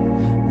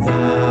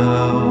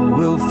 Thou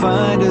wilt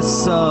find a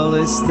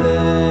solace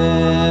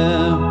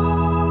there.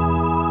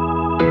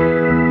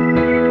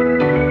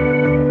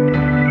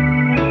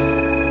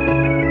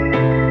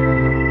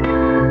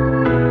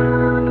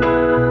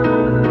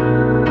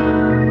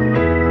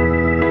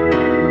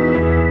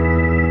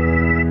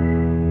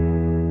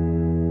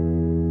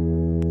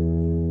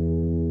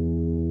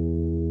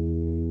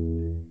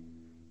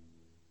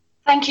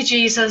 Thank you,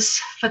 Jesus,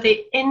 for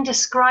the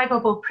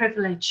indescribable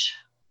privilege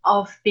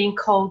of being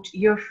called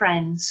your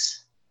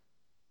friends.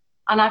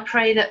 And I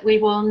pray that we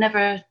will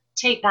never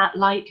take that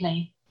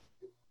lightly.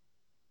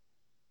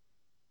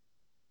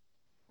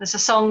 There's a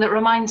song that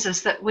reminds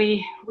us that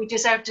we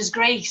deserved his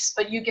grace,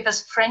 but you give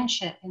us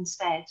friendship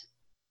instead.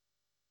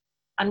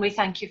 And we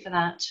thank you for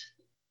that.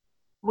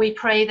 We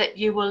pray that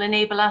you will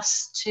enable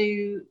us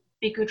to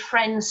be good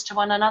friends to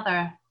one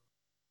another,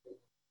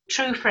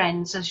 true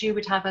friends as you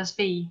would have us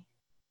be.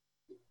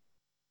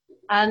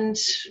 And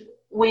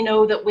we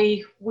know that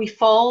we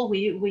fall,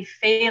 we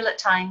fail at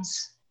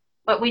times,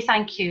 but we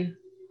thank you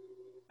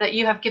that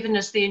you have given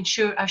us the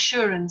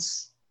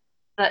assurance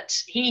that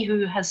he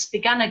who has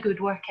begun a good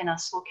work in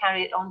us will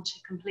carry it on to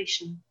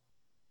completion.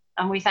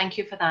 And we thank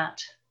you for that.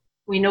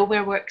 We know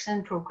we're works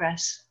in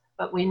progress,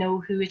 but we know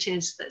who it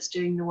is that's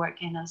doing the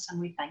work in us, and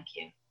we thank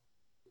you.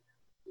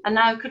 And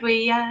now could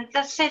we,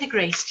 let's say the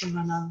grace to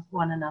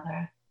one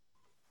another.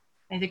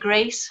 May the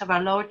grace of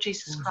our Lord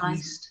Jesus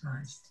Christ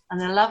and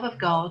the love of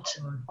God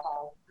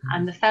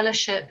and the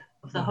fellowship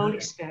of the Holy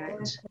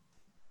Spirit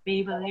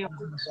be with you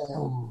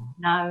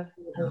now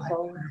and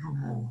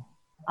forevermore.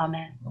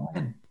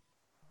 Amen.